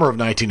 the summer of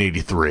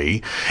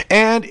 1983,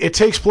 and it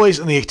takes place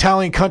in the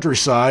Italian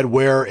countryside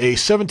where a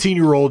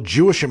 17-year-old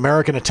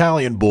Jewish-American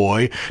Italian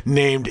boy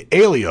named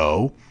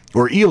Elio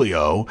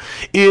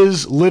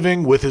is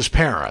living with his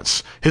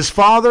parents. His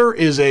father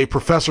is a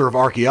professor of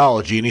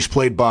archaeology, and he's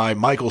played by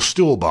Michael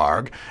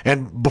Stuhlbarg.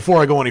 And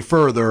before I go any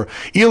further,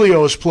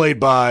 Elio is played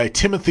by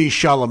Timothée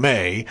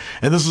Chalamet,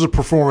 and this is a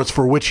performance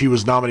for which he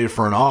was nominated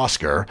for an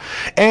Oscar.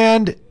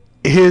 And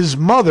his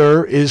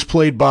mother is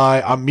played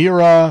by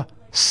Amira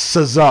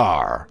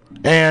Cesar.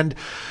 And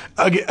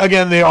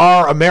again, they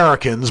are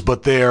Americans,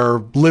 but they're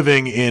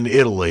living in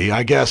Italy.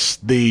 I guess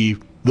the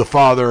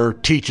father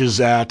teaches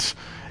at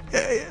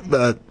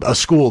a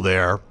school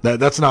there.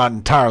 That's not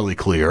entirely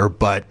clear,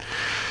 but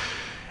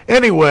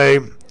anyway,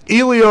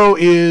 Elio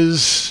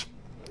is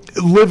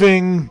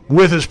living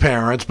with his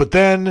parents, but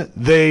then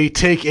they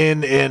take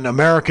in an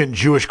American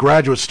Jewish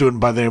graduate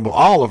student by the name of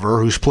Oliver,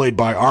 who's played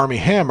by Armie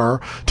Hammer,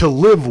 to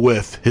live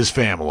with his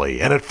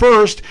family. And at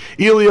first,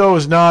 Elio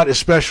is not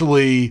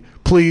especially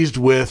pleased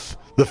with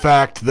the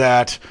fact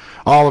that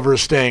Oliver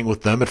is staying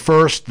with them. At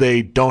first,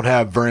 they don't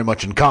have very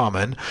much in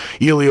common.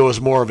 Elio is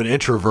more of an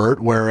introvert,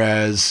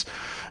 whereas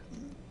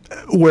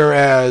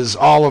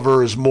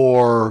Oliver is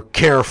more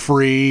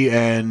carefree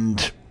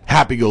and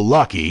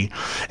happy-go-lucky,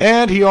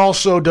 and he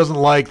also doesn't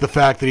like the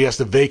fact that he has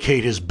to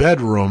vacate his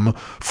bedroom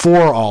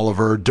for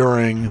Oliver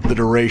during the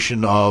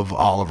duration of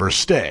Oliver's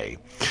stay.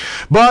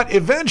 But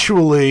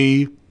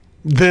eventually,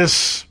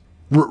 this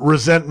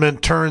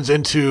resentment turns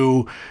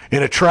into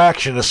an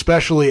attraction,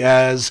 especially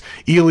as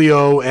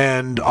Elio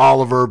and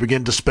Oliver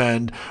begin to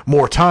spend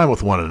more time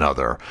with one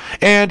another.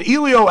 And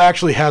Elio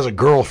actually has a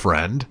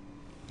girlfriend,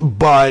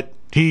 but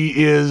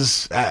he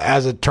is,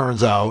 as it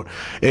turns out,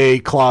 a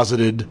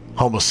closeted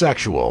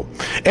homosexual.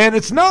 And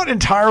it's not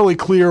entirely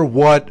clear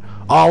what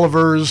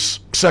Oliver's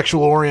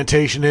sexual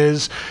orientation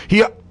is.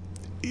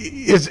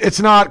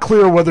 It's not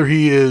clear whether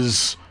he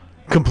is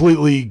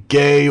completely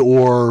gay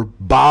or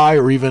bi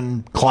or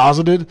even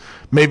closeted,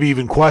 maybe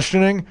even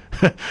questioning.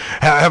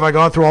 Have I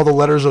gone through all the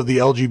letters of the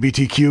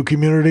LGBTQ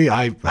community?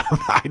 I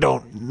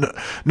don't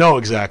know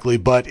exactly,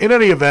 but in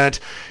any event,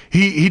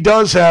 he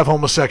does have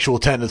homosexual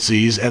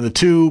tendencies, and the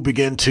two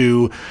begin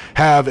to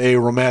have a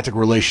romantic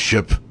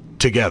relationship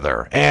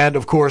together. And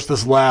of course,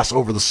 this lasts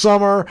over the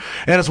summer,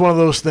 and it's one of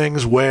those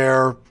things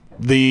where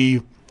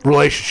the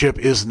relationship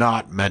is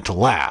not meant to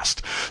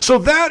last. So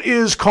that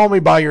is Call Me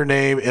By Your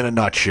Name in a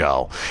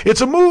nutshell. It's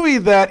a movie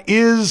that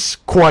is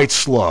quite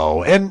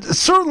slow, and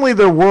certainly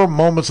there were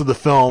moments of the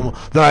film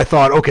that I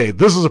thought, okay,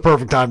 this is a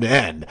perfect time to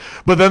end.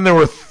 But then there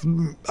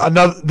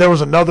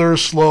was another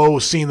slow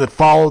scene that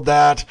followed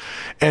that,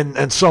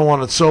 and so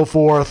on and so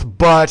forth.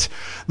 But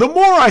the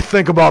more I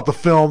think about the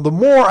film, the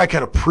more I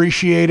can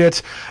appreciate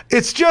it.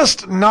 It's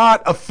just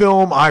not a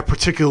film I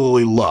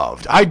particularly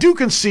loved. I do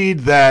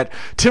concede that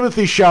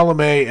Timothée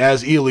Chalamet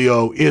as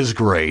Elio is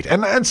great.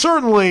 And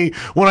certainly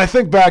when I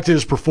think back to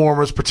his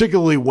performance,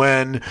 particularly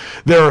when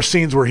there are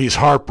scenes where he's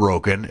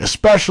heartbroken,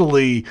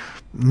 especially,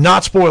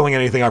 not spoiling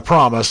anything, I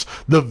promise,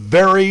 the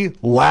very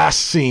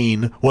last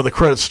scene when the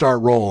credits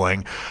start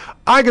rolling,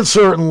 I can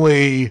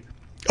certainly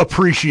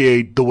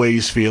appreciate the way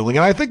he's feeling,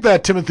 and I think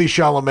that Timothée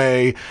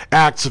Chalamet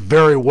acts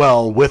very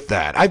well with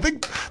that. I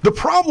think the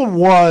problem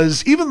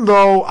was, even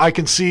though I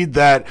concede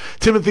that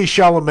Timothée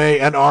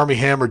Chalamet and Armie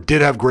Hammer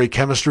did have great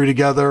chemistry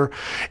together,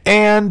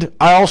 and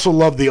I also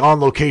love the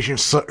on-location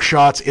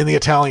shots in the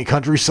Italian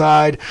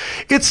countryside,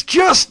 it's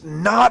just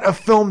not a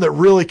film that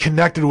really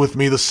connected with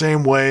me the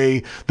same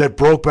way that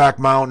Brokeback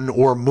Mountain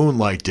or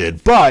Moonlight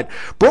did. But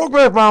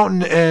Brokeback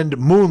Mountain and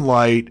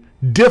Moonlight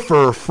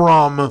differ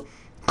from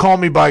Call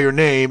Me By Your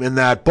Name in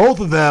that both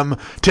of them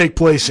take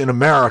place in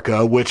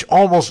America, which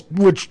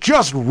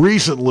just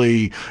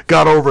recently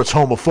got over its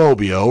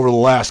homophobia over the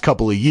last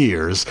couple of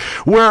years,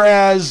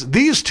 whereas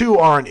these two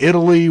are in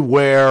Italy,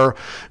 where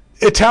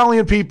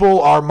Italian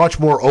people are much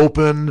more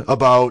open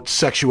about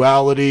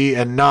sexuality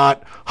and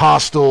not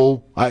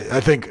hostile. I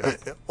think,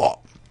 or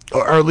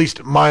at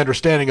least my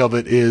understanding of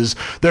it is,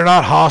 they're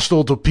not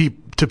hostile to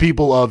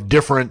people of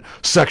different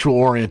sexual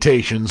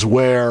orientations,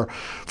 where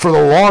for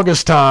the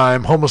longest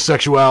time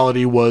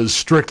homosexuality was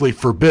strictly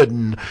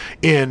forbidden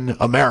in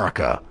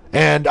America.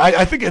 And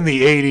I think in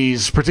the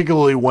 80s,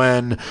 particularly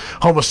when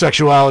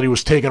homosexuality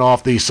was taken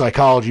off the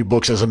psychology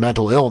books as a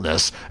mental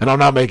illness, and I'm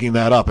not making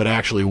that up, it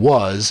actually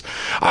was,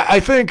 I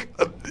think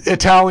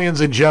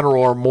Italians in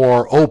general are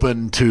more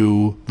open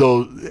to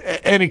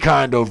any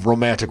kind of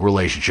romantic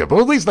relationship, or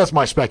at least that's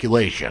my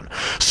speculation.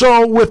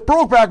 So with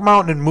Brokeback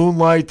Mountain and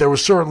Moonlight, there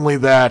was certainly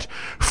that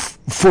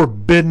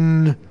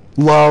forbidden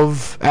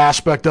love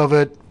aspect of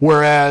it,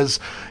 whereas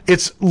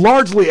it's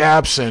largely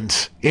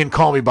absent in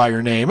Call Me By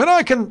Your Name, and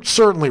I can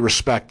certainly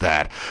respect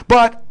that.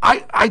 But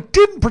I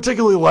didn't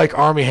particularly like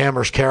Armie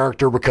Hammer's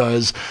character,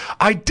 because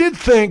I did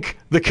think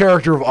the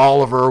character of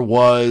Oliver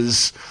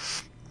was,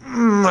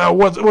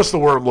 what's the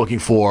word I'm looking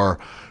for?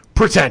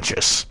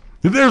 Pretentious.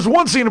 There's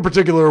one scene in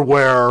particular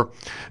where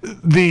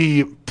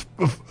the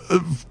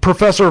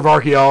professor of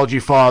archaeology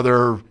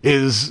father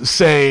is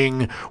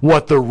saying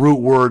what the root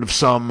word of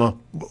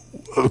some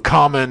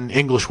common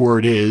English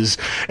word is,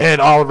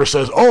 and Oliver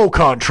says, "Au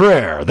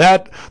contraire,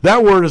 that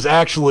word is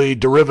actually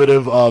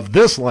derivative of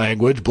this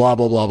language, blah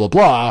blah blah blah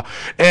blah."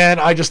 And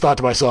I just thought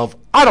to myself,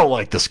 I don't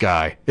like this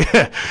guy.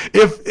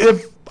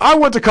 If I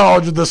went to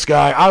college with this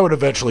guy, I would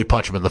eventually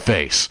punch him in the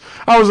face.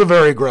 I was a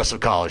very aggressive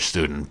college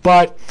student.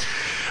 But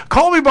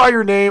Call Me By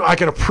Your Name, I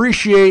can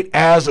appreciate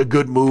as a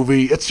good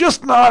movie. It's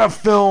just not a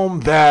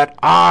film that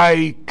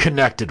I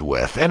connected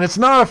with. And it's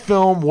not a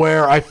film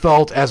where I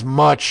felt as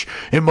much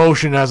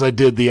emotion as I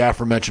did the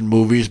aforementioned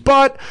movies.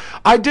 But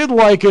I did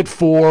like it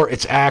for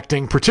its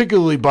acting,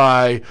 particularly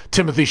by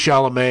Timothée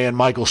Chalamet and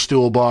Michael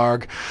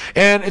Stuhlbarg.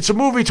 And it's a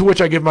movie to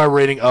which I give my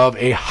rating of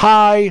a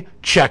high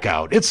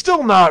checkout. It's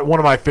still not one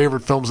of my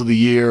favorite films of the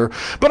year,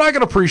 but I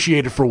can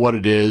appreciate it for what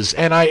it is.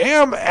 And I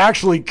am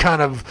actually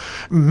kind of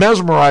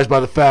mesmerized by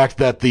the fact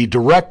that the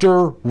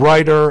director,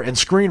 writer, and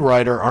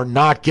screenwriter are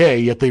not gay,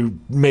 yet they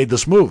made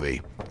this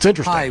movie. It's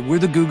interesting. Hi, we're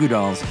the Goo Goo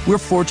Dolls. We're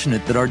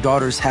fortunate that our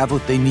daughters have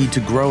what they need to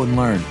grow and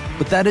learn.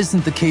 But that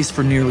isn't the case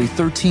for nearly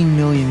 13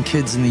 million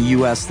kids in the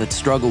U.S. that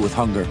struggle with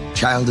hunger.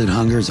 Childhood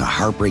hunger is a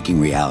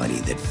heartbreaking reality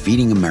that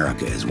Feeding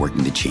America is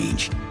working to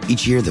change.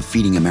 Each year, the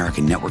Feeding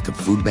America network of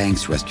food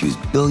banks rescues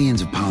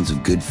billions of pounds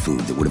of good food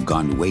that would have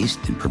gone to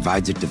waste and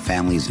provides it to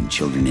families and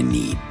children in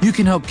need. You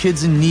can help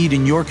kids in need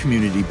in your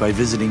community by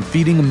visiting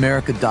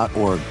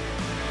feedingamerica.org.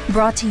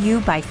 Brought to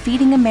you by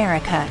Feeding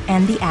America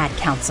and the Ad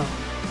Council.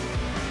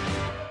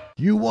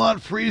 You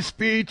want free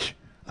speech?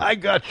 I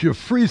got your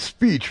free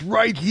speech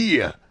right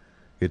here.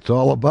 It's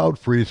all about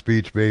free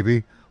speech,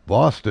 baby.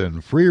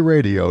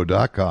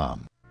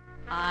 BostonFreeRadio.com.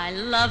 I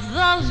love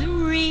those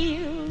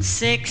real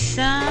six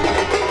sons.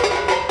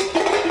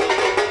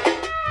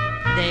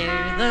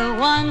 They're the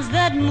ones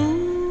that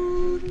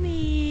move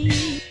me.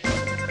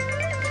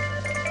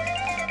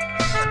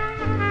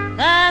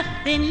 The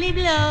thinly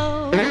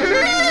blown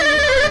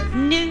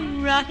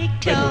neurotic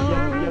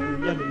tone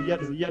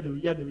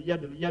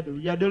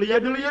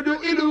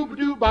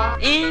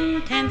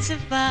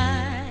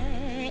intensify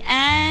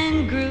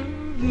and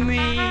groove me.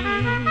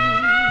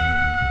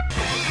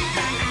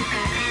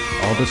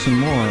 All this and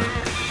more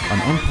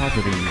on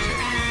Unpopular Music.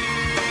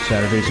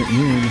 Saturdays at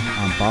noon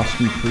on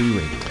Boston Free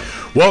Radio.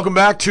 Welcome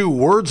back to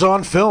Words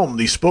on Film,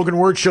 the spoken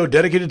word show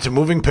dedicated to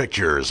moving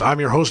pictures. I'm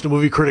your host and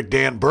movie critic,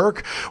 Dan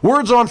Burke.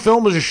 Words on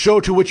Film is a show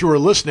to which you are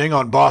listening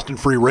on Boston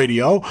Free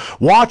Radio,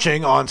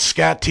 watching on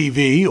Scat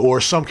TV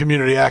or some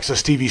community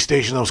access TV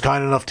station that was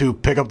kind enough to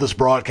pick up this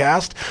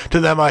broadcast.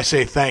 To them, I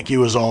say thank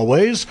you as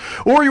always.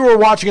 Or you are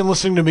watching and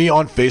listening to me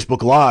on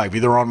Facebook Live,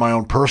 either on my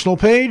own personal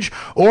page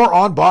or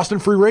on Boston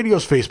Free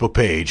Radio's Facebook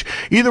page.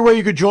 Either way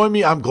you could join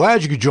me. I'm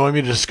glad you could join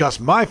me to discuss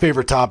my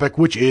favorite topic,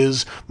 which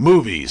is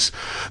movies.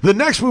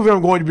 The next movie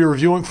I'm going to be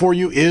reviewing for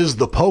you is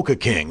The Polka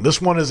King. This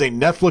one is a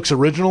Netflix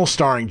original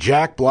starring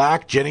Jack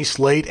Black, Jenny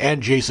Slate,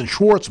 and Jason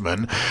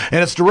Schwartzman,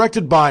 and it's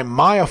directed by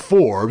Maya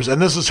Forbes,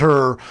 and this is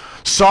her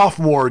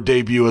sophomore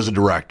debut as a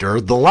director.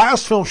 The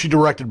last film she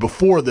directed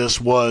before this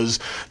was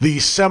the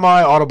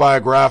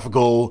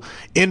semi-autobiographical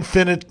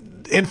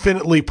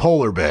Infinitely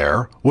Polar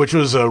Bear, which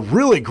was a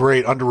really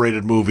great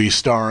underrated movie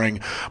starring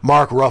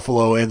Mark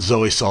Ruffalo and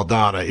Zoe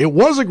Saldana. It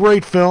was a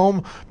great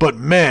film, but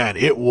man,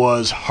 it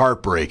was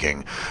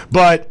heartbreaking.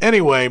 But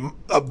anyway,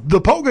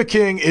 The Polka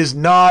King is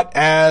not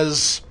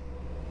as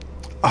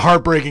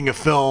heartbreaking a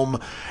film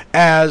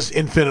as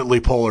Infinitely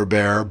Polar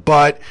Bear,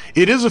 but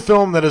it is a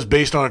film that is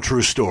based on a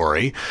true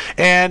story,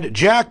 and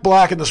Jack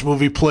Black in this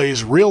movie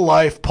plays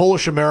real-life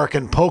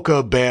Polish-American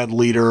polka band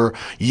leader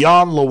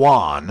Jan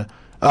Lewin,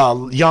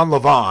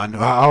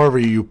 however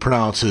you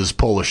pronounce his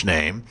Polish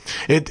name.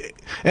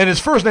 And his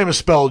first name is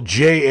spelled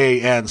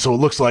Jan, so it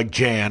looks like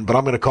Jan, but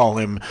I'm going to call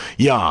him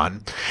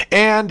Jan.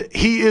 And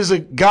he is a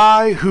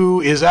guy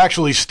who is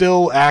actually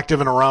still active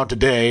and around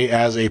today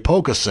as a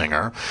polka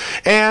singer.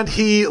 And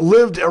he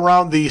lived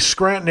around the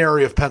Scranton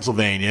area of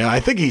Pennsylvania. I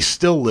think he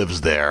still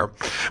lives there.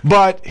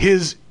 But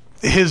his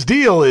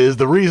deal is,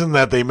 the reason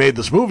that they made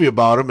this movie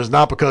about him is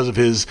not because of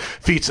his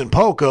feats in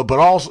polka,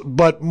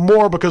 but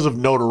more because of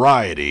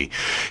notoriety.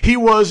 He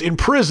was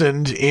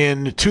imprisoned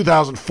in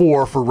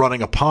 2004 for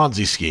running a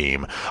Ponzi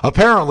scheme.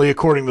 Apparently,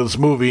 according to this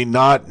movie,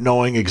 not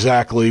knowing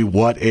exactly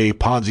what a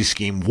Ponzi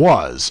scheme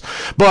was.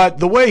 But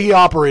the way he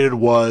operated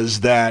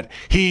was that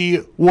he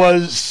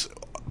was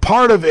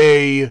part of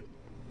a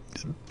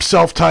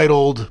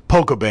self-titled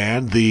polka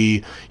band,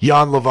 the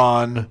Jan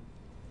Lewin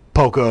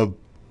Polka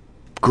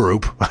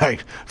group. I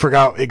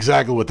forgot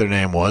exactly what their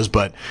name was,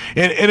 but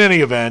in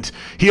any event,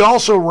 he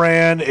also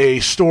ran a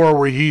store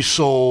where he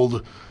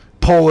sold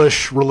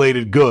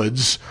Polish-related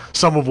goods,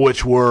 some of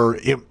which were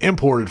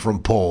imported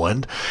from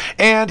Poland,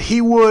 and he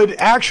would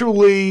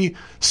actually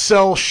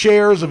sell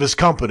shares of his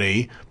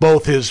company,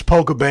 both his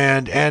polka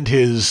band and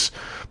his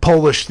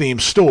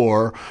Polish-themed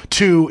store,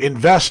 to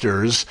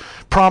investors,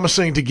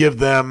 promising to give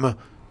them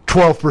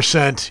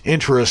 12%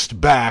 interest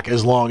back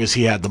as long as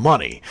he had the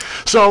money.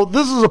 So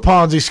this is a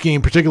Ponzi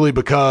scheme, particularly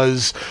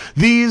because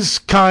these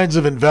kinds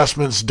of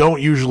investments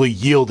don't usually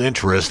yield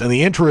interest, and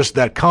the interest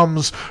that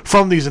comes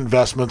from these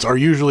investments are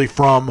usually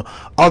from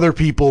other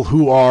people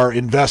who are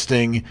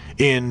investing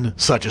in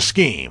such a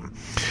scheme.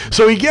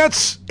 So he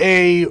gets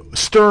a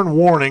stern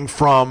warning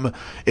from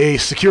a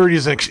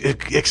Securities and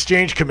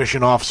Exchange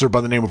Commission officer by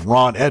the name of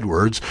Ron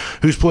Edwards,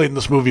 who's played in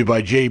this movie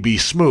by J.B.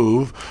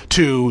 Smoove,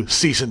 to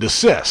cease and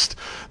desist.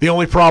 The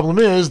only problem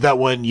is that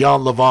when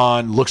Jan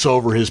Lewin looks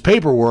over his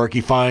paperwork,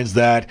 he finds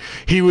that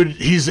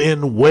he's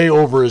in way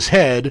over his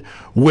head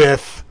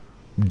with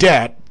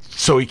debt,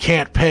 so he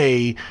can't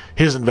pay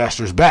his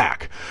investors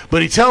back.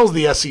 But he tells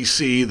the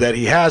SEC that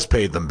he has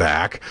paid them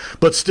back,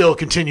 but still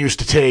continues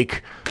to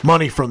take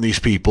money from these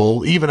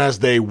people, even as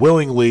they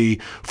willingly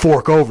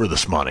fork over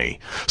this money.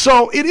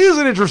 So it is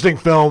an interesting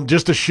film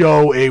just to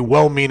show a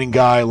well-meaning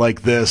guy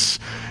like this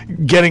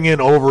getting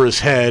in over his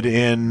head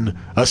in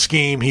a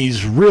scheme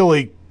he's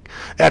really,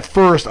 at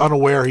first,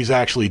 unaware he's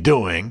actually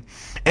doing.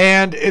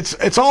 And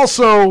it's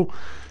also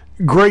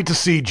great to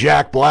see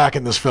Jack Black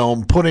in this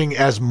film putting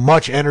as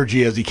much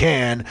energy as he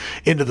can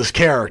into this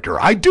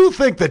character. I do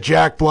think that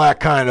Jack Black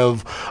kind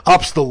of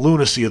ups the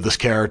lunacy of this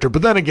character,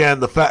 but then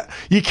again,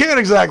 you can't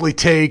exactly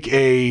take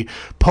a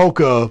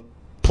polka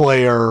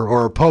player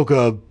or a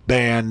polka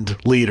band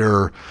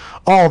leader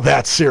all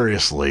that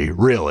seriously,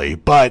 really.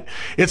 But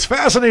it's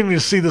fascinating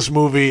to see this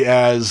movie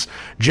as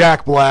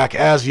Jack Black,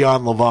 as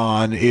Jan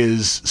Levon,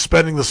 is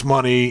spending this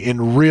money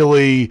in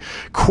really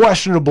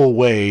questionable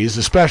ways,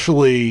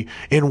 especially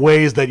in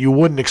ways that you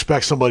wouldn't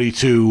expect somebody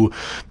to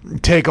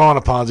take on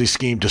a Ponzi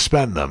scheme to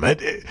spend them.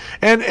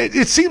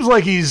 It seems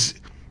like he's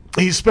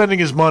spending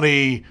his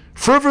money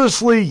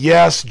frivolously,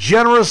 yes,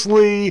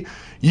 generously.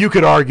 You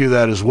could argue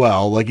that as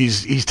well. Like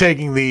he's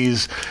taking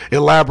these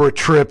elaborate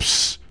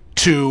trips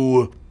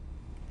to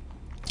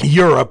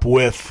Europe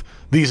with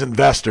these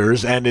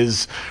investors and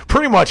is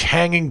pretty much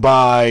hanging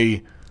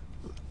by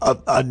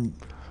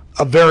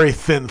a very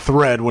thin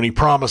thread when he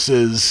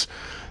promises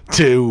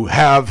to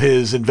have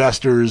his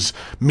investors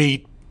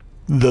meet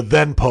the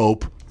then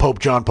Pope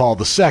John Paul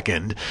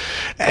II,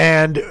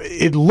 and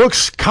it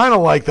looks kind of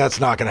like that's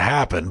not going to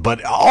happen.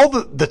 But all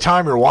the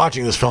time you're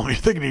watching this film, you're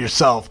thinking to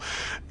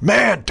yourself,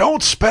 man,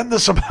 don't spend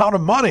this amount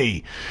of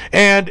money.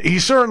 And he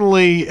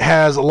certainly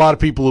has a lot of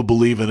people who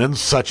believe in him,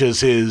 such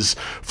as his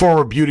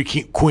former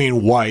beauty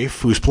queen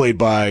wife, who's played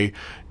by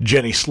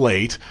Jenny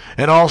Slate,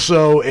 and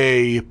also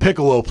a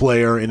piccolo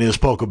player in his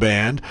polka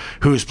band,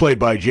 who's played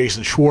by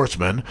Jason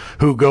Schwartzman,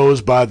 who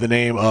goes by the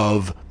name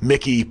of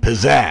Mickey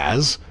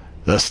Pizzazz,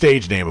 the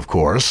stage name, of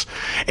course.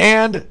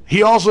 And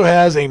he also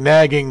has a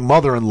nagging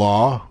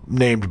mother-in-law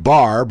named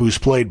Barb, who's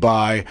played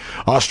by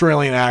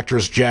Australian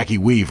actress Jackie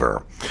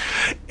Weaver.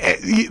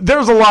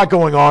 There's a lot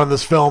going on in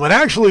this film, and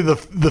actually the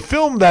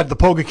film that the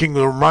Polka King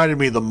reminded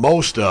me the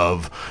most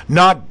of,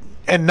 not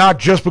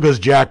just because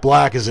Jack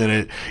Black is in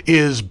it,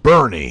 is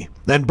Bernie.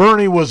 And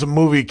Bernie was a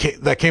movie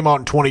that came out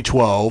in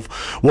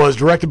 2012, was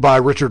directed by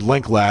Richard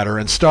Linklater,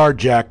 and starred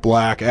Jack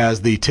Black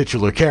as the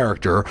titular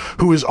character,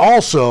 who is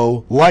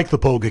also, like the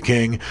Polka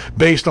King,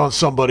 based on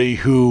somebody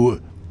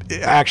who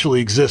actually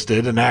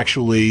existed and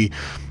actually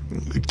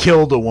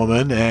killed a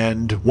woman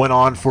and went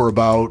on for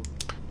about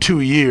 2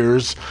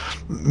 years,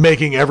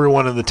 making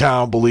everyone in the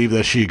town believe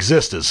that she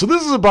existed. So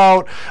this is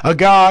about a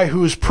guy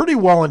who's pretty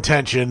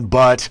well-intentioned,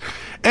 but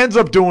ends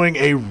up doing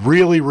a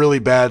really, really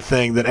bad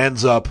thing that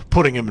ends up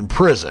putting him in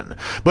prison.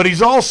 But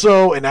he's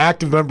also an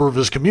active member of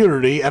his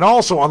community, and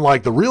also,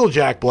 unlike the real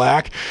Jack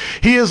Black,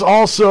 he is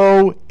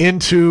also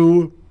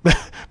into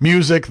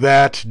music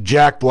that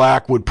Jack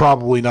Black would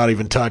probably not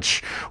even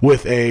touch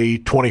with a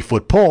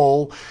 20-foot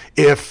pole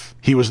if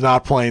he was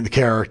not playing the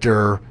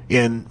character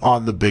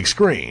on the big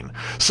screen.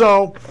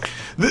 So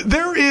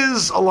there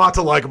is a lot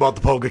to like about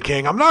the Polka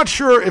King. I'm not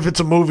sure if it's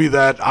a movie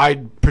that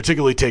I'd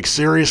particularly take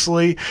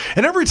seriously.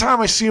 And every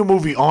time I see a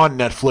movie on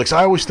Netflix,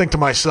 I always think to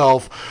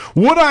myself,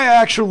 would I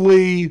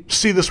actually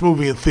see this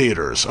movie in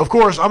theaters? Of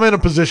course, I'm in a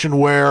position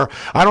where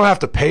I don't have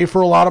to pay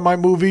for a lot of my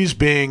movies,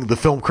 being the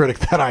film critic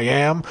that I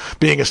am,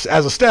 being as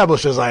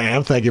established as I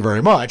am, thank you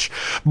very much.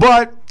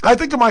 But I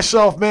think to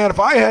myself, man, if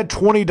I had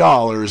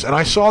 $20 and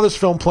I saw this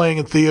film playing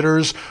in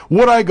theaters,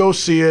 would I go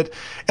see it?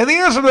 And the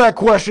answer to that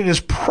question is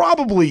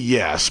probably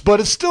yes, but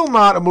it's still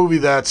not a movie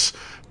that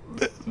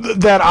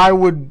I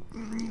would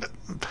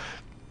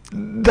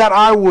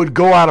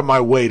go out of my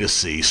way to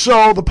see.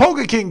 So the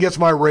Polka King gets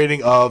my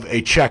rating of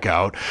a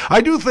checkout.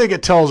 I do think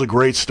it tells a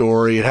great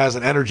story. It has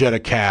an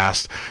energetic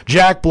cast.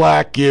 Jack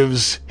Black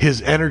gives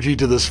his energy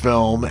to this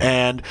film,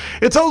 and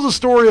it tells a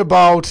story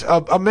about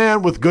a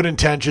man with good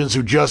intentions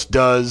who just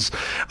does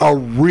a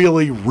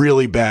really,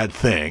 really bad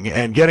thing,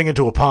 and getting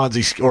into a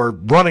Ponzi or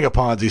running a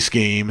Ponzi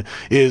scheme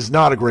is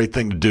not a great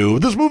thing to do.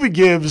 This movie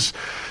gives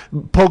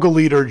polka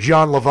leader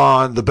Jan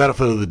Levon the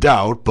benefit of the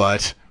doubt,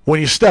 but when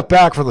you step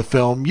back from the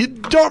film,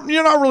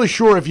 you're not really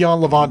sure if Jan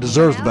Levon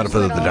deserves the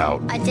benefit of the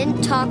doubt. I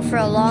didn't talk for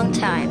a long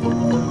time.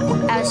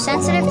 I was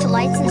sensitive to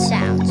lights and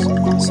sounds,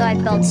 so I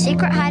built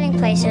secret hiding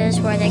places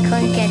where they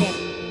couldn't get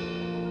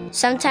in.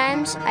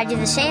 Sometimes I do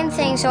the same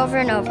things over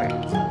and over,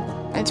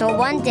 until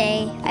one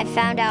day I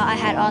found out I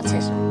had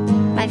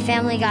autism. My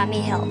family got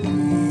me help.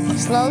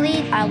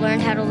 Slowly, I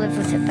learned how to live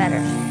with it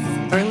better.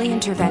 Early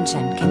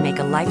intervention can make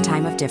a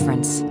lifetime of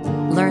difference.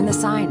 Learn the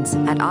signs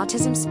at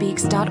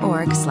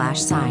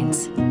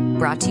autismspeaks.org/signs.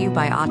 Brought to you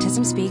by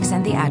Autism Speaks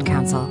and the Ad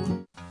Council.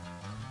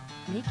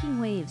 Making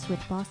waves with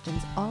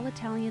Boston's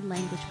all-Italian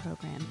language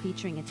program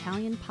featuring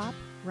Italian pop,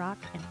 rock,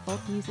 and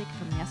folk music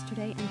from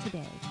yesterday and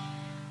today.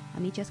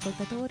 Amici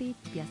ascoltatori,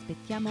 vi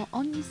aspettiamo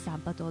ogni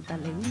sabato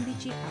dalle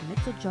 11 a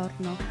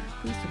mezzogiorno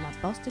qui sulla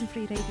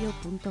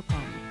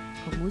bostonfreeradio.com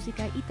con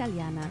musica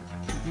italiana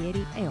di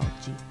ieri e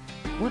oggi.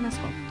 Buon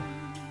ascolto.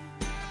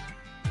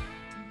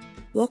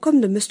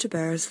 Welcome to Mr.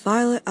 Bear's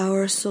Violet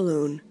Hour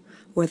Saloon,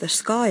 where the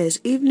sky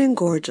is evening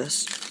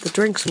gorgeous, the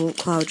drinks won't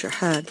cloud your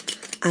head,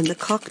 and the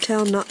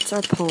cocktail nuts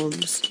are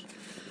poems.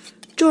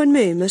 Join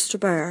me, Mr.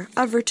 Bear,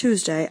 every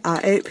Tuesday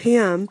at 8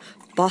 p.m.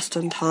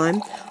 Boston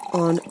time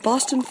on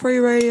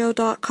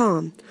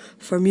bostonfreeradio.com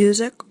for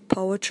music,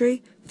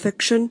 poetry,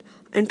 fiction,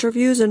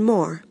 interviews, and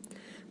more,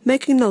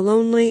 making the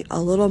lonely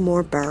a little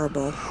more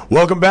bearable.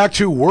 Welcome back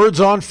to Words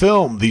on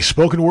Film, the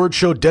spoken word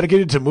show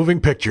dedicated to moving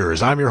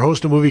pictures. I'm your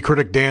host and movie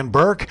critic, Dan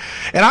Burke,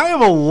 and I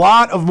have a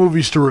lot of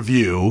movies to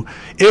review.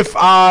 If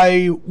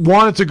I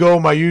wanted to go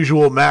my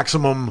usual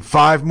maximum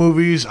 5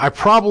 movies, I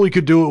probably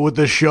could do it with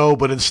this show,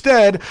 but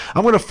instead,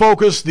 I'm going to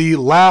focus the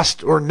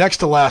last or next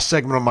to last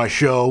segment of my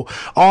show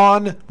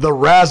on the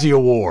Razzie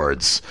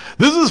Awards.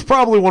 This is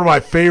probably one of my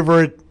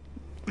favorite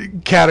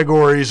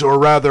categories, or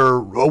rather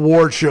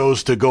award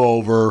shows, to go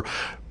over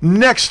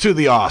next to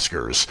the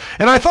Oscars.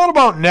 And I thought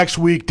about next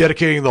week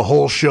dedicating the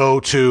whole show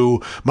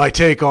to my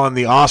take on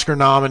the Oscar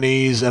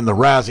nominees and the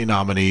Razzie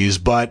nominees,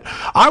 but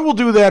I will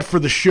do that for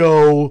the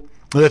show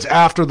that's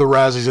after the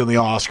Razzies and the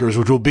Oscars,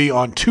 which will be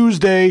on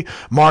Tuesday,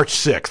 March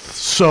 6th.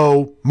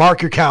 So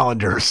mark your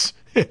calendars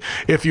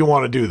if you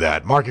want to do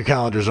that. Mark your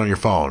calendars on your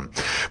phone.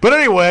 But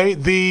anyway,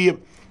 the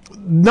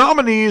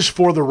nominees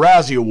for the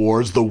Razzie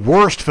Awards, the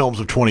worst films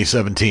of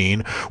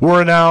 2017, were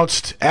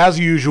announced, as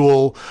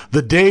usual,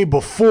 the day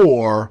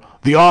before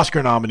the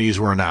Oscar nominees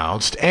were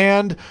announced,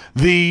 and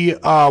the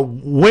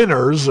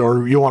winners,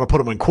 or you want to put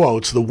them in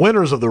quotes, the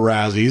winners of the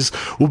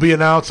Razzies will be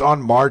announced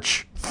on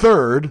March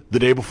 3rd, the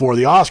day before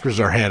the Oscars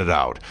are handed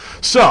out.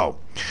 So,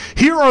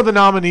 here are the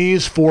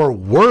nominees for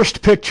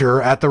Worst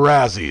Picture at the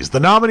Razzies. The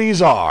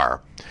nominees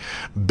are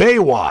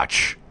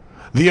Baywatch,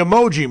 The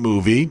Emoji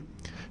Movie,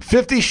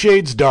 50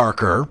 Shades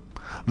Darker,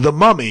 The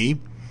Mummy,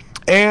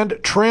 and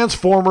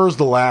Transformers: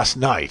 The Last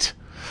Night.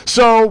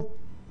 So,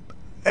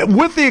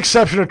 with the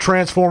exception of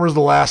Transformers: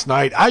 The Last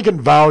Night, I can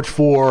vouch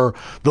for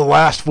the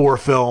last 4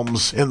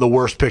 films in the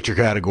Worst Picture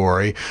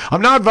category.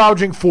 I'm not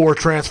vouching for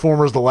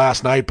Transformers: The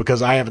Last Night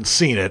because I haven't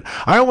seen it.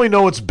 I only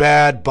know it's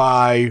bad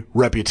by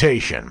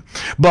reputation.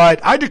 But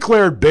I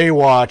declared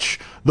Baywatch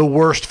the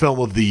worst film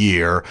of the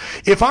year.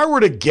 If I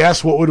were to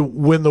guess what would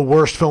win the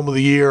worst film of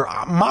the year,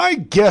 my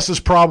guess is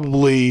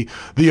probably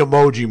The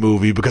Emoji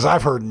Movie, because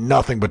I've heard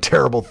nothing but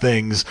terrible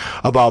things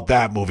about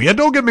that movie. And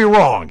don't get me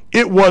wrong,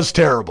 it was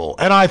terrible,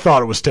 and I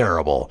thought it was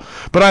terrible.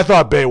 But I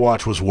thought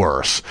Baywatch was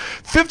worse.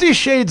 50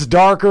 Shades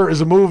Darker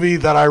is a movie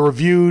that I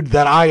reviewed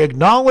that I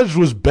acknowledged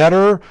was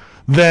better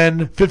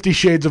than 50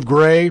 Shades of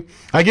Grey.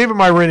 I gave it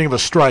my rating of a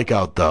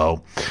strikeout,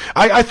 though.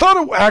 I thought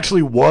it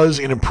actually was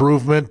an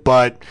improvement,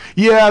 but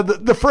yeah,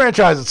 the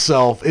franchise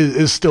itself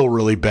is still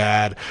really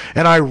bad,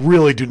 and I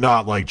really do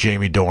not like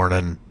Jamie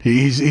Dornan.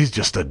 He's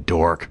just a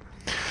dork.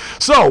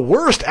 So,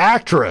 Worst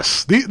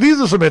Actress. These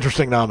are some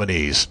interesting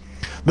nominees.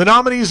 The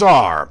nominees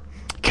are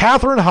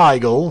Katherine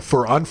Heigl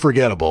for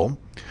Unforgettable,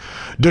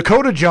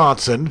 Dakota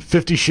Johnson,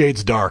 50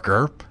 Shades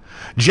Darker,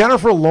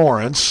 Jennifer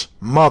Lawrence,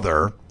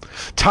 Mother,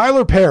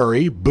 Tyler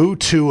Perry, Boo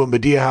 2 and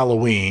Medea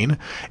Halloween,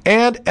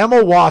 and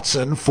Emma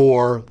Watson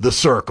for The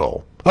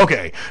Circle.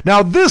 Okay,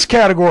 now this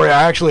category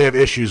I actually have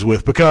issues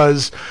with,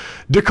 because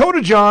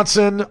Dakota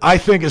Johnson, I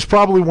think, is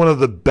probably one of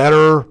the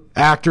better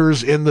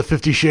actors in the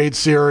 50 Shades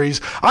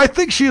series. I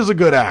think she is a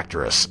good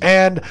actress,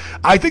 and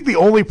I think the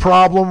only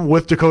problem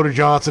with Dakota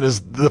Johnson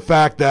is the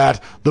fact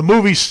that the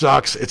movie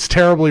sucks, it's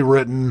terribly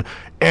written,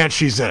 and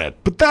she's in it.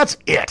 But that's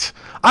it.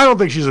 I don't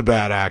think she's a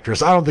bad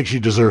actress. I don't think she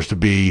deserves to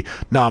be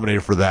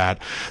nominated for that.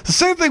 The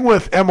same thing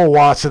with Emma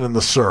Watson in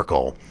The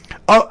Circle.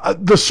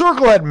 The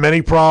Circle had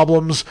many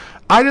problems.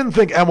 I didn't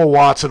think Emma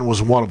Watson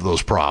was one of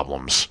those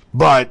problems.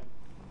 But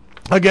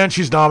again,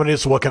 she's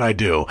nominated, so what can I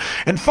do?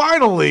 And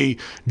finally,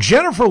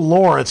 Jennifer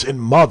Lawrence in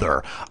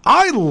Mother.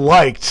 I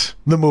liked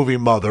the movie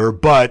Mother,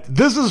 but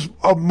this is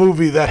a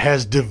movie that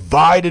has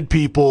divided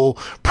people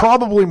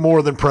probably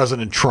more than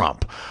President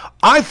Trump.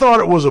 I thought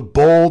it was a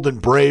bold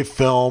and brave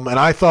film, and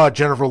I thought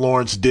Jennifer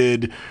Lawrence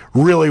did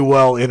really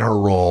well in her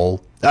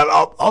role.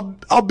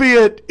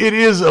 Albeit it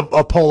is a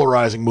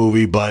polarizing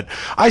movie, but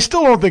I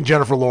still don't think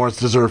Jennifer Lawrence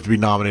deserves to be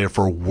nominated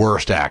for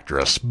Worst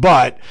Actress.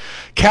 But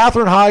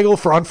Katherine Heigl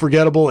for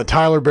Unforgettable and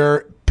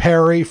Tyler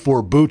Perry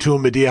for Boo 2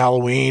 and Medea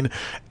Halloween,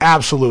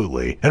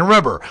 absolutely. And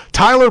remember,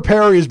 Tyler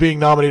Perry is being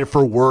nominated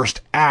for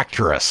Worst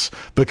Actress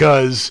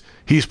because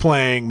he's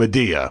playing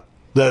Medea.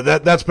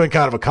 That's been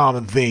kind of a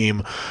common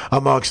theme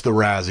amongst the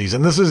Razzies,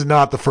 and this is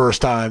not the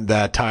first time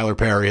that Tyler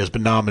Perry has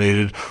been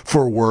nominated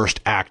for Worst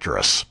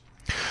Actress.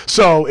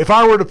 So, if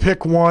I were to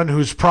pick one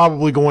who's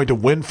probably going to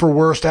win for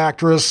Worst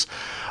Actress,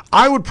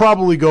 I would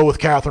probably go with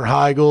Katherine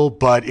Heigl,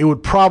 but it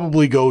would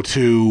probably go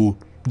to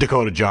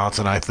Dakota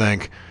Johnson, I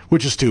think,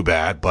 which is too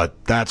bad,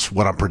 but that's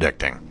what I'm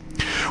predicting.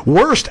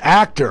 Worst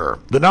Actor.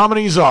 The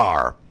nominees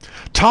are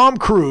Tom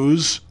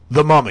Cruise,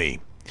 The Mummy,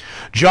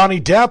 Johnny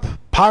Depp,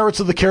 Pirates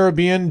of the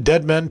Caribbean,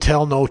 Dead Men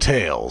Tell No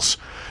Tales,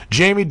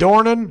 Jamie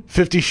Dornan,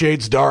 50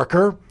 Shades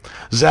Darker,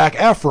 Zac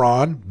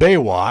Efron,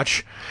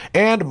 Baywatch,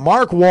 and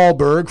Mark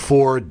Wahlberg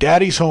for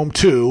Daddy's Home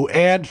 2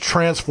 and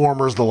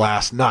Transformers: The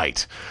Last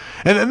Night.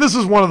 And this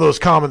is one of those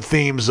common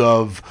themes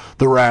of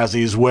the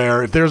Razzies,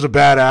 where if there's a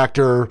bad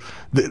actor,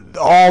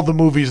 all the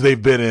movies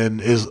they've been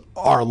in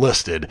are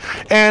listed.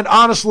 And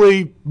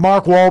honestly,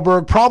 Mark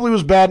Wahlberg probably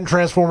was bad in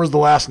Transformers: The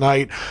Last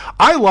Night.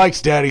 I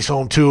liked Daddy's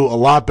Home 2 a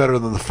lot better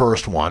than the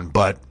first one,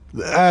 but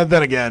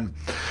then again,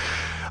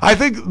 I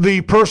think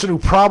the person who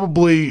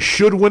probably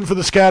should win for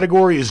this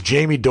category is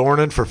Jamie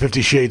Dornan for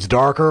 50 Shades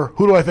Darker.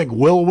 Who do I think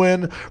will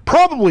win?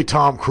 Probably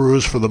Tom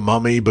Cruise for The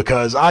Mummy,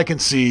 because I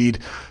concede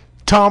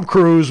Tom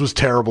Cruise was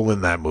terrible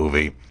in that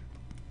movie.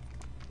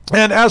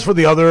 And as for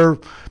the other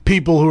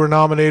people who are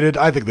nominated,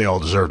 I think they all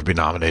deserve to be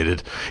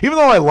nominated. Even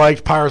though I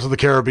liked Pirates of the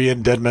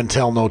Caribbean, Dead Men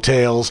Tell No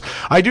Tales,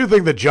 I do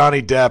think that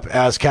Johnny Depp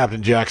as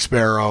Captain Jack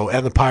Sparrow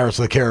and the Pirates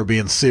of the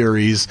Caribbean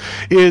series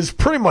is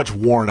pretty much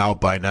worn out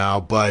by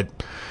now, but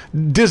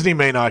Disney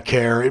may not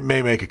care. It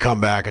may make a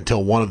comeback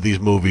until one of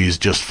these movies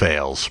just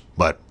fails.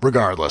 But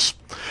regardless.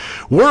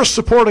 Worst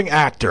Supporting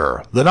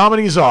Actor. The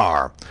nominees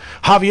are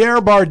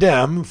Javier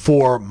Bardem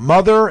for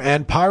Mother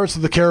and Pirates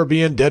of the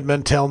Caribbean Dead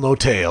Men Tell No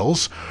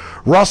Tales,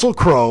 Russell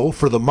Crowe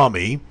for The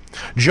Mummy,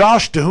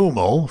 Josh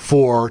Duhamel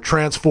for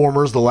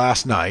Transformers The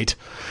Last Night,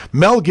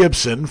 Mel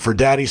Gibson for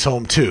Daddy's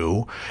Home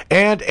 2,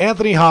 and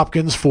Anthony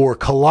Hopkins for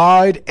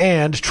Collide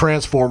and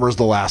Transformers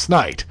The Last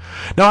Night.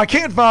 Now, I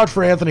can't vouch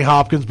for Anthony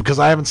Hopkins because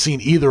I haven't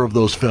seen either of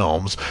those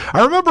films.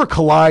 I remember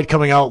Collide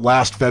coming out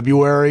last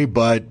February,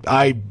 but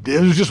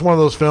it was just one of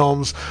those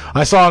films.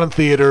 I saw it in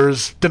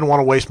theaters, didn't want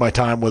to waste my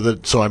time with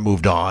it, so I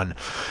moved on.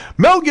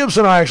 Mel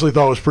Gibson I actually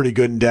thought was pretty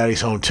good in Daddy's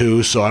Home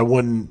 2, so I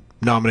wouldn't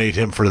nominate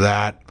him for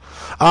that.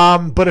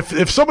 But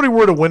if somebody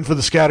were to win for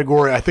this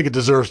category, I think it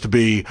deserves to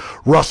be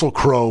Russell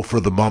Crowe for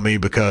The Mummy,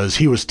 because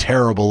he was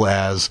terrible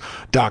as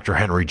Dr.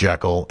 Henry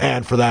Jekyll,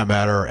 and for that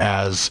matter,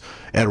 as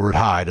Edward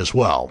Hyde as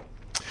well.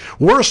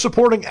 Worst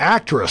Supporting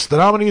Actress. The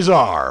nominees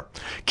are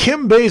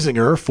Kim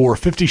Basinger for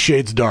 50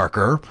 Shades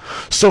Darker,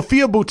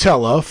 Sophia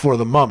Boutella for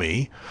The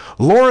Mummy,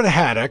 Lauren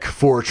Haddock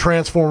for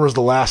Transformers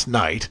The Last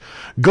Night,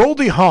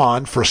 Goldie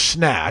Hawn for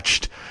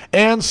Snatched,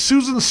 and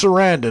Susan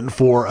Sarandon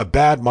for A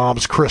Bad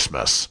Mom's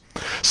Christmas.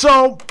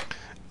 So,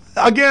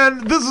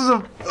 again, this is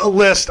a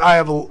list I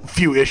have a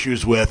few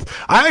issues with.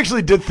 I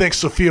actually did think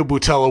Sophia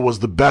Boutella was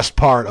the best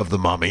part of The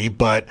Mummy,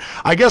 but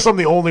I guess I'm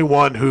the only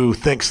one who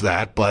thinks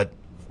that. But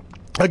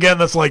again,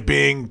 that's like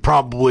being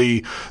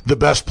probably the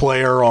best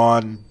player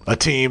on a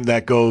team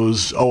that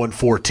goes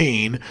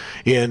 0-14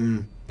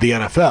 in the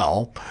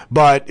NFL.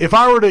 But if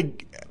I were to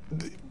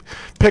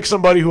pick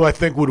somebody who I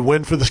think would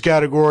win for this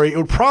category, it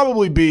would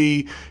probably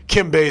be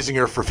Kim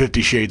Basinger for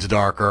 50 Shades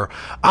Darker.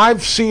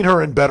 I've seen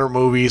her in better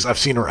movies. I've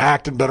seen her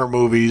act in better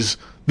movies.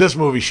 This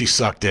movie she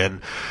sucked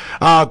in.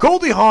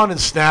 Goldie Hawn in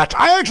Snatched.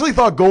 I actually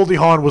thought Goldie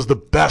Hawn was the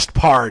best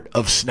part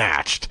of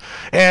Snatched.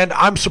 And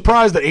I'm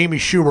surprised that Amy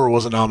Schumer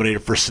wasn't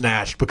nominated for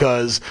Snatched,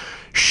 because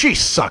she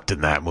sucked in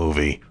that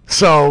movie.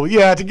 So,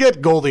 yeah, to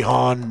get Goldie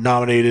Hawn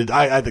nominated,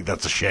 I think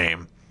that's a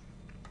shame.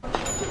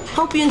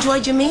 Hope you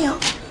enjoyed your meal.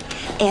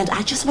 And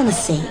I just want to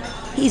say,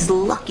 he's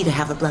lucky to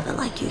have a brother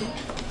like you.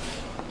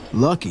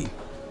 Lucky?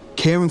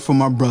 Caring for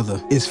my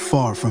brother is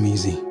far from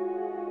easy.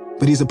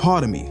 But he's a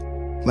part of me,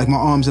 like my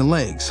arms and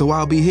legs, so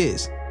I'll be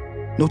his.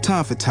 No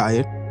time for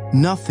tired.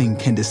 Nothing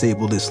can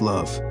disable this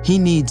love. He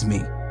needs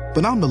me,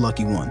 but I'm the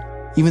lucky one,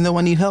 even though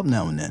I need help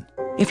now and then.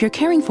 If you're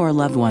caring for a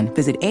loved one,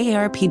 visit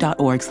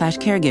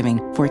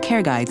aarp.org/caregiving for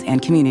care guides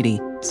and community.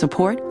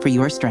 Support for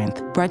your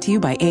strength. Brought to you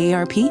by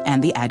AARP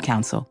and the Ad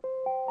Council.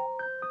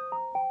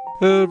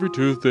 Every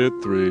Tuesday at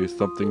 3,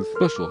 something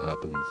special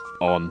happens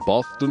on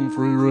Boston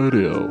Free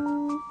Radio.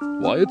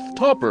 Why, it's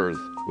Toppers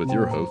with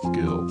your host,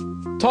 Gil.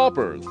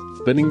 Toppers,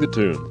 spinning the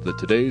tunes that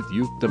today's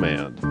youth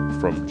demand,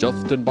 from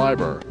Justin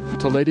Bieber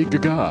to Lady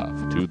Gaga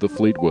to the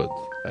Fleetwoods,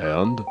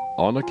 and,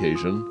 on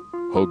occasion,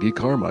 Hoagie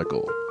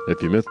Carmichael.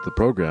 If you missed the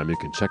program, you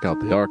can check out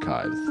the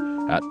archives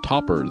at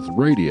Toppers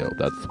Radio,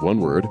 that's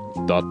one word,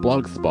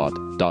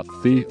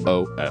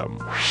 .blogspot.com.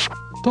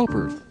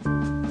 Toppers.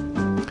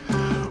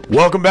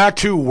 Welcome back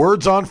to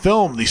Words on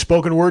Film, the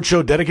spoken word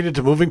show dedicated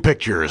to moving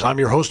pictures. I'm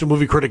your host and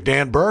movie critic,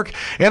 Dan Burke,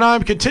 and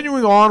I'm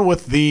continuing on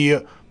with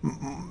the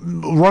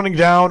running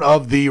down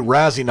of the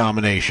Razzie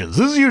nominations.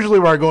 This is usually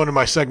where I go into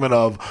my segment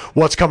of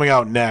what's coming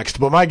out next,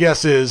 but my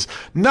guess is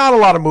not a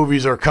lot of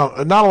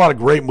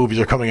great movies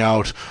are coming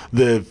out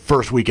the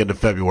first weekend of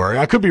February.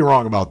 I could be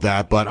wrong about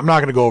that, but I'm not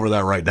going to go over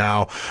that right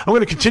now. I'm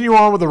going to continue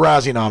on with the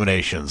Razzie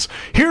nominations.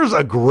 Here's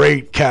a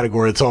great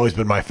category that's always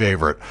been my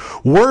favorite.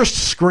 Worst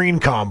Screen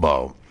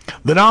Combo.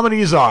 The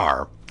nominees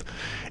are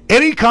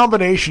any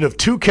combination of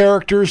two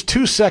characters,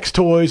 two sex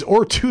toys,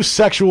 or two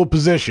sexual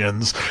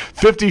positions,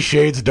 50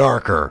 Shades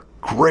Darker.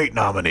 Great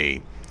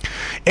nominee.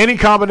 Any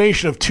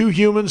combination of two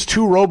humans,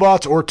 two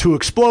robots, or two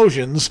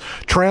explosions,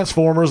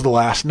 Transformers The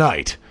Last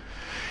Night.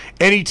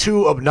 Any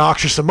two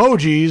obnoxious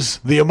emojis,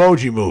 The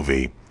Emoji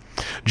Movie.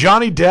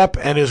 Johnny Depp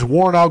and his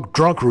worn-out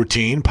drunk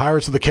routine,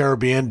 Pirates of the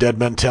Caribbean, Dead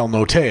Men Tell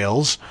No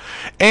Tales.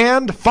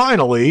 And,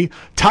 finally,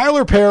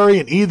 Tyler Perry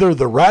in either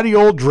the ratty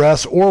old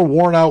dress or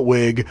worn-out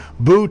wig,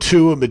 Boo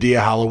 2 and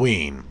Medea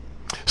Halloween.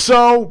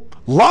 So,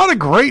 a lot of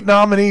great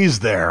nominees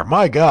there,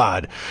 my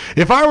God.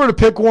 If I were to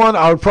pick one,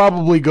 I would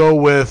probably go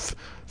with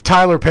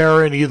Tyler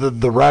Perry in either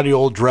the ratty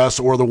old dress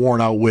or the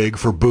worn-out wig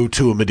for Boo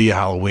 2 and Medea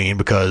Halloween,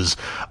 because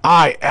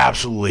I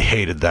absolutely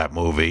hated that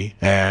movie,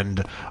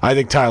 and I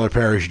think Tyler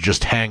Perry should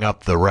just hang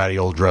up the ratty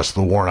old dress,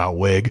 the worn-out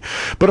wig.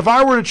 But if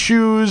I were to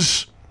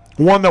choose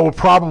one that would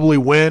probably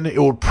win,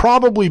 it would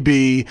probably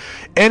be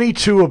any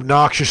two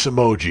obnoxious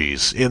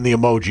emojis in the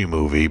Emoji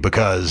Movie,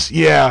 because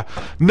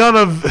none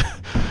of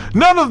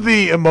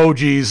the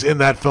emojis in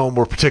that film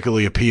were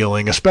particularly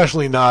appealing,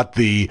 especially not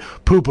the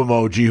poop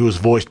emoji, who was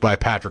voiced by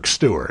Patrick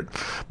Stewart.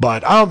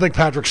 But I don't think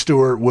Patrick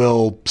Stewart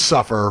will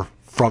suffer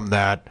from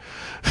that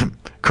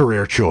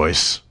career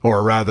choice,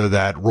 or rather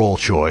that role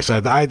choice.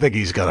 I think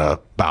he's going to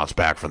bounce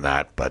back from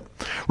that. But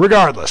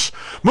regardless,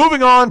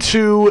 moving on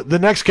to the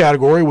next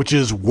category, which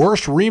is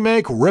Worst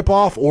Remake,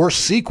 Ripoff, or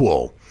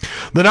Sequel.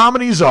 The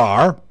nominees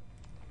are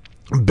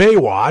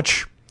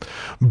Baywatch,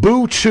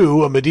 Boo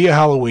 2, A Medea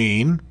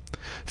Halloween,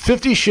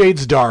 50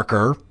 Shades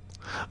Darker,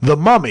 The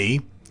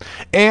Mummy,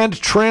 and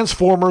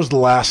Transformers The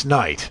Last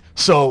Night.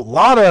 So a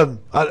lot of,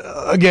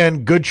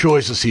 again, good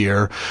choices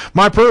here.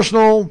 My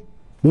personal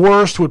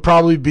worst would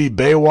probably be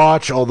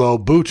Baywatch, although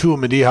Boo 2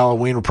 and Medea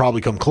Halloween would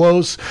probably come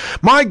close.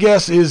 My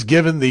guess is,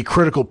 given the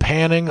critical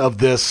panning of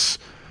this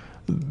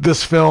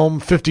film,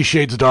 50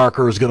 Shades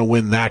Darker is going to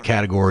win that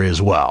category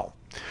as well.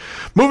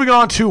 Moving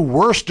on to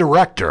Worst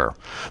Director.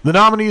 The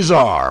nominees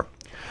are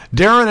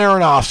Darren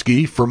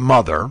Aronofsky for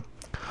Mother,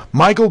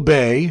 Michael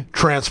Bay,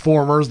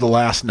 Transformers The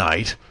Last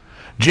Night,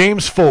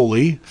 James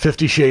Foley,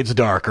 50 Shades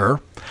Darker,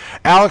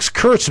 Alex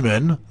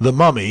Kurtzman, The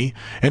Mummy,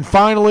 and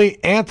finally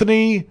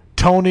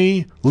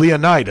Tony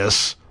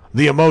Leonidas,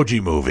 The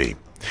Emoji Movie.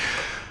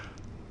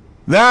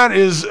 That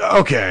is,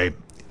 okay.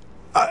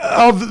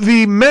 Of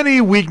the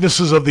many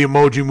weaknesses of the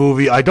Emoji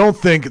Movie, I don't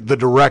think the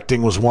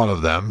directing was one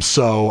of them,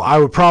 so I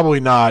would probably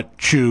not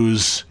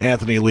choose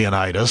Anthony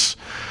Leonidas.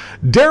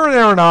 Darren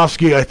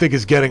Aronofsky, I think,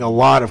 is getting a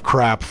lot of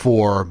crap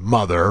for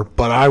Mother,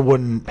 but I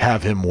wouldn't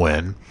have him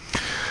win.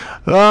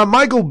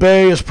 Michael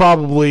Bay is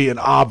probably an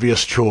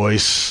obvious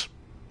choice.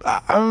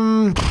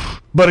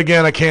 But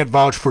again, I can't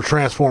vouch for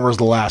Transformers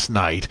The Last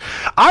Night.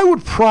 I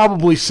would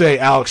probably say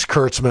Alex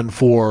Kurtzman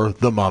for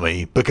The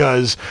Mummy,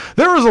 because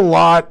there is a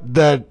lot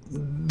that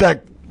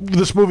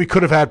this movie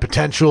could have had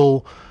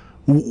potential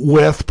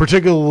with,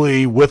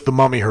 particularly with The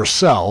Mummy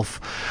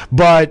herself.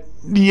 But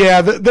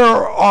yeah, there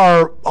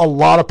are a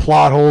lot of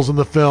plot holes in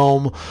the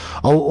film,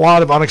 a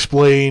lot of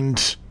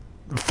unexplained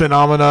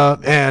phenomena,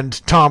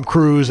 and Tom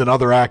Cruise and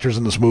other actors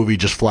in this movie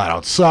just flat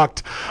out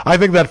sucked. I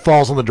think that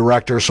falls on the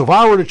director. So if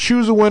I were to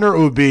choose a winner, it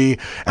would be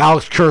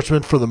Alex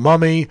Kurtzman for The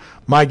Mummy.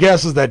 My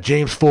guess is that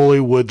James Foley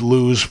would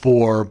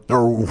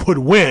would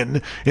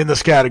win in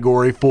this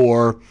category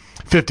for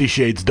 50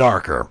 Shades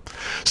Darker.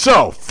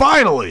 So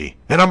finally,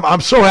 and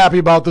I'm so happy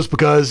about this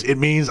because it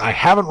means I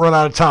haven't run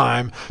out of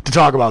time to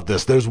talk about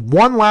this. There's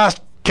one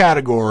last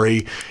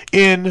category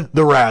in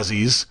the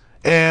Razzies,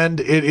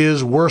 and it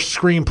is Worst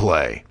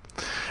Screenplay.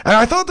 And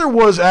I thought there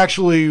was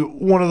actually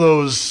one of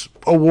those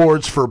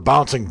awards for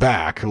bouncing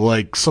back,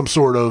 like some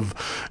sort of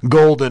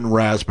golden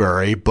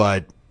raspberry,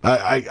 but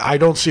I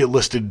don't see it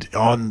listed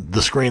on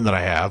the screen that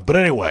I have. But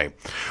anyway,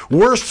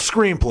 Worst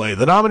Screenplay.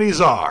 The nominees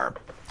are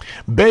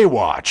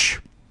Baywatch,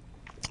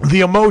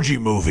 The Emoji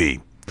Movie,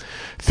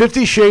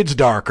 50 Shades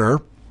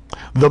Darker,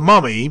 The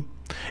Mummy,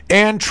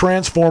 and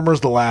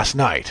Transformers The Last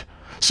Night.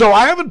 So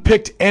I haven't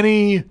picked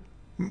any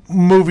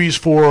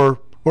movies or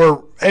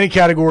any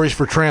categories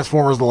for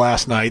Transformers The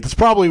Last Night. That's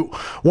probably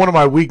one of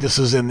my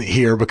weaknesses in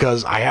here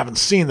because I haven't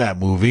seen that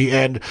movie.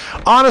 And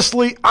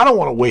honestly, I don't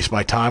want to waste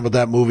my time with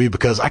that movie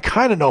because I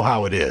kind of know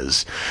how it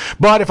is.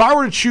 But if I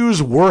were to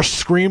choose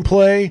Worst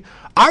Screenplay,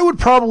 I would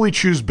probably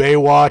choose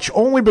Baywatch,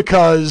 only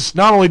because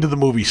not only did the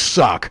movie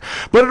suck,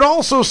 but it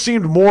also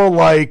seemed more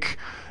like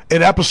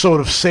an episode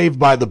of Saved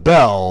by the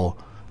Bell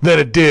than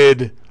it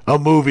did a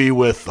movie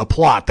with a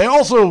plot. They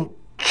also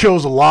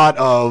chose a lot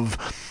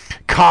of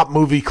cop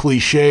movie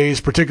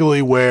cliches,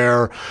 particularly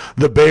where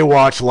the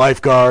Baywatch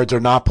lifeguards are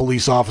not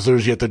police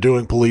officers, yet they're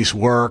doing police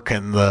work,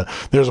 and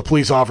there's a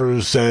police officer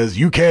who says,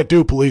 you can't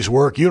do police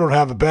work, you don't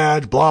have a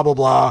badge, blah, blah,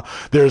 blah.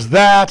 There's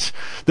that.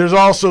 There's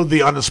also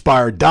the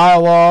uninspired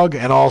dialogue,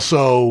 and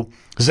also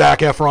Zac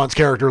Efron's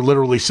character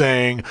literally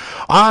saying,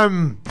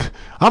 I'm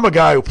a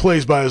guy who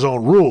plays by his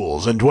own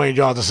rules, and Dwayne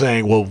Johnson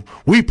saying, well,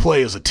 we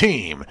play as a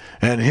team,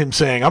 and him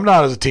saying, I'm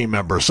not as a team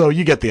member, so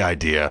you get the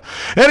idea.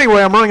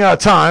 Anyway, I'm running out of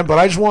time, but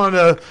I just wanted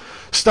to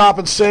stop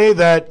and say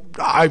that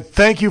I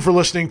thank you for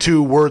listening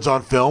to Words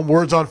on Film.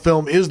 Words on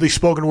Film is the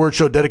spoken word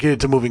show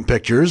dedicated to moving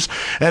pictures,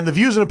 and the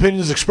views and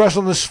opinions expressed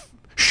on this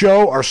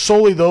show are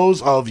solely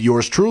those of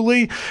yours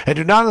truly, and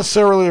do not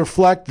necessarily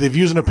reflect the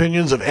views and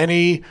opinions of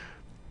any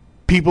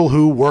people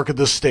who work at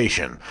this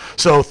station.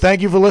 So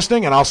thank you for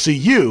listening, and I'll see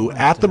you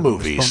at the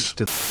movies.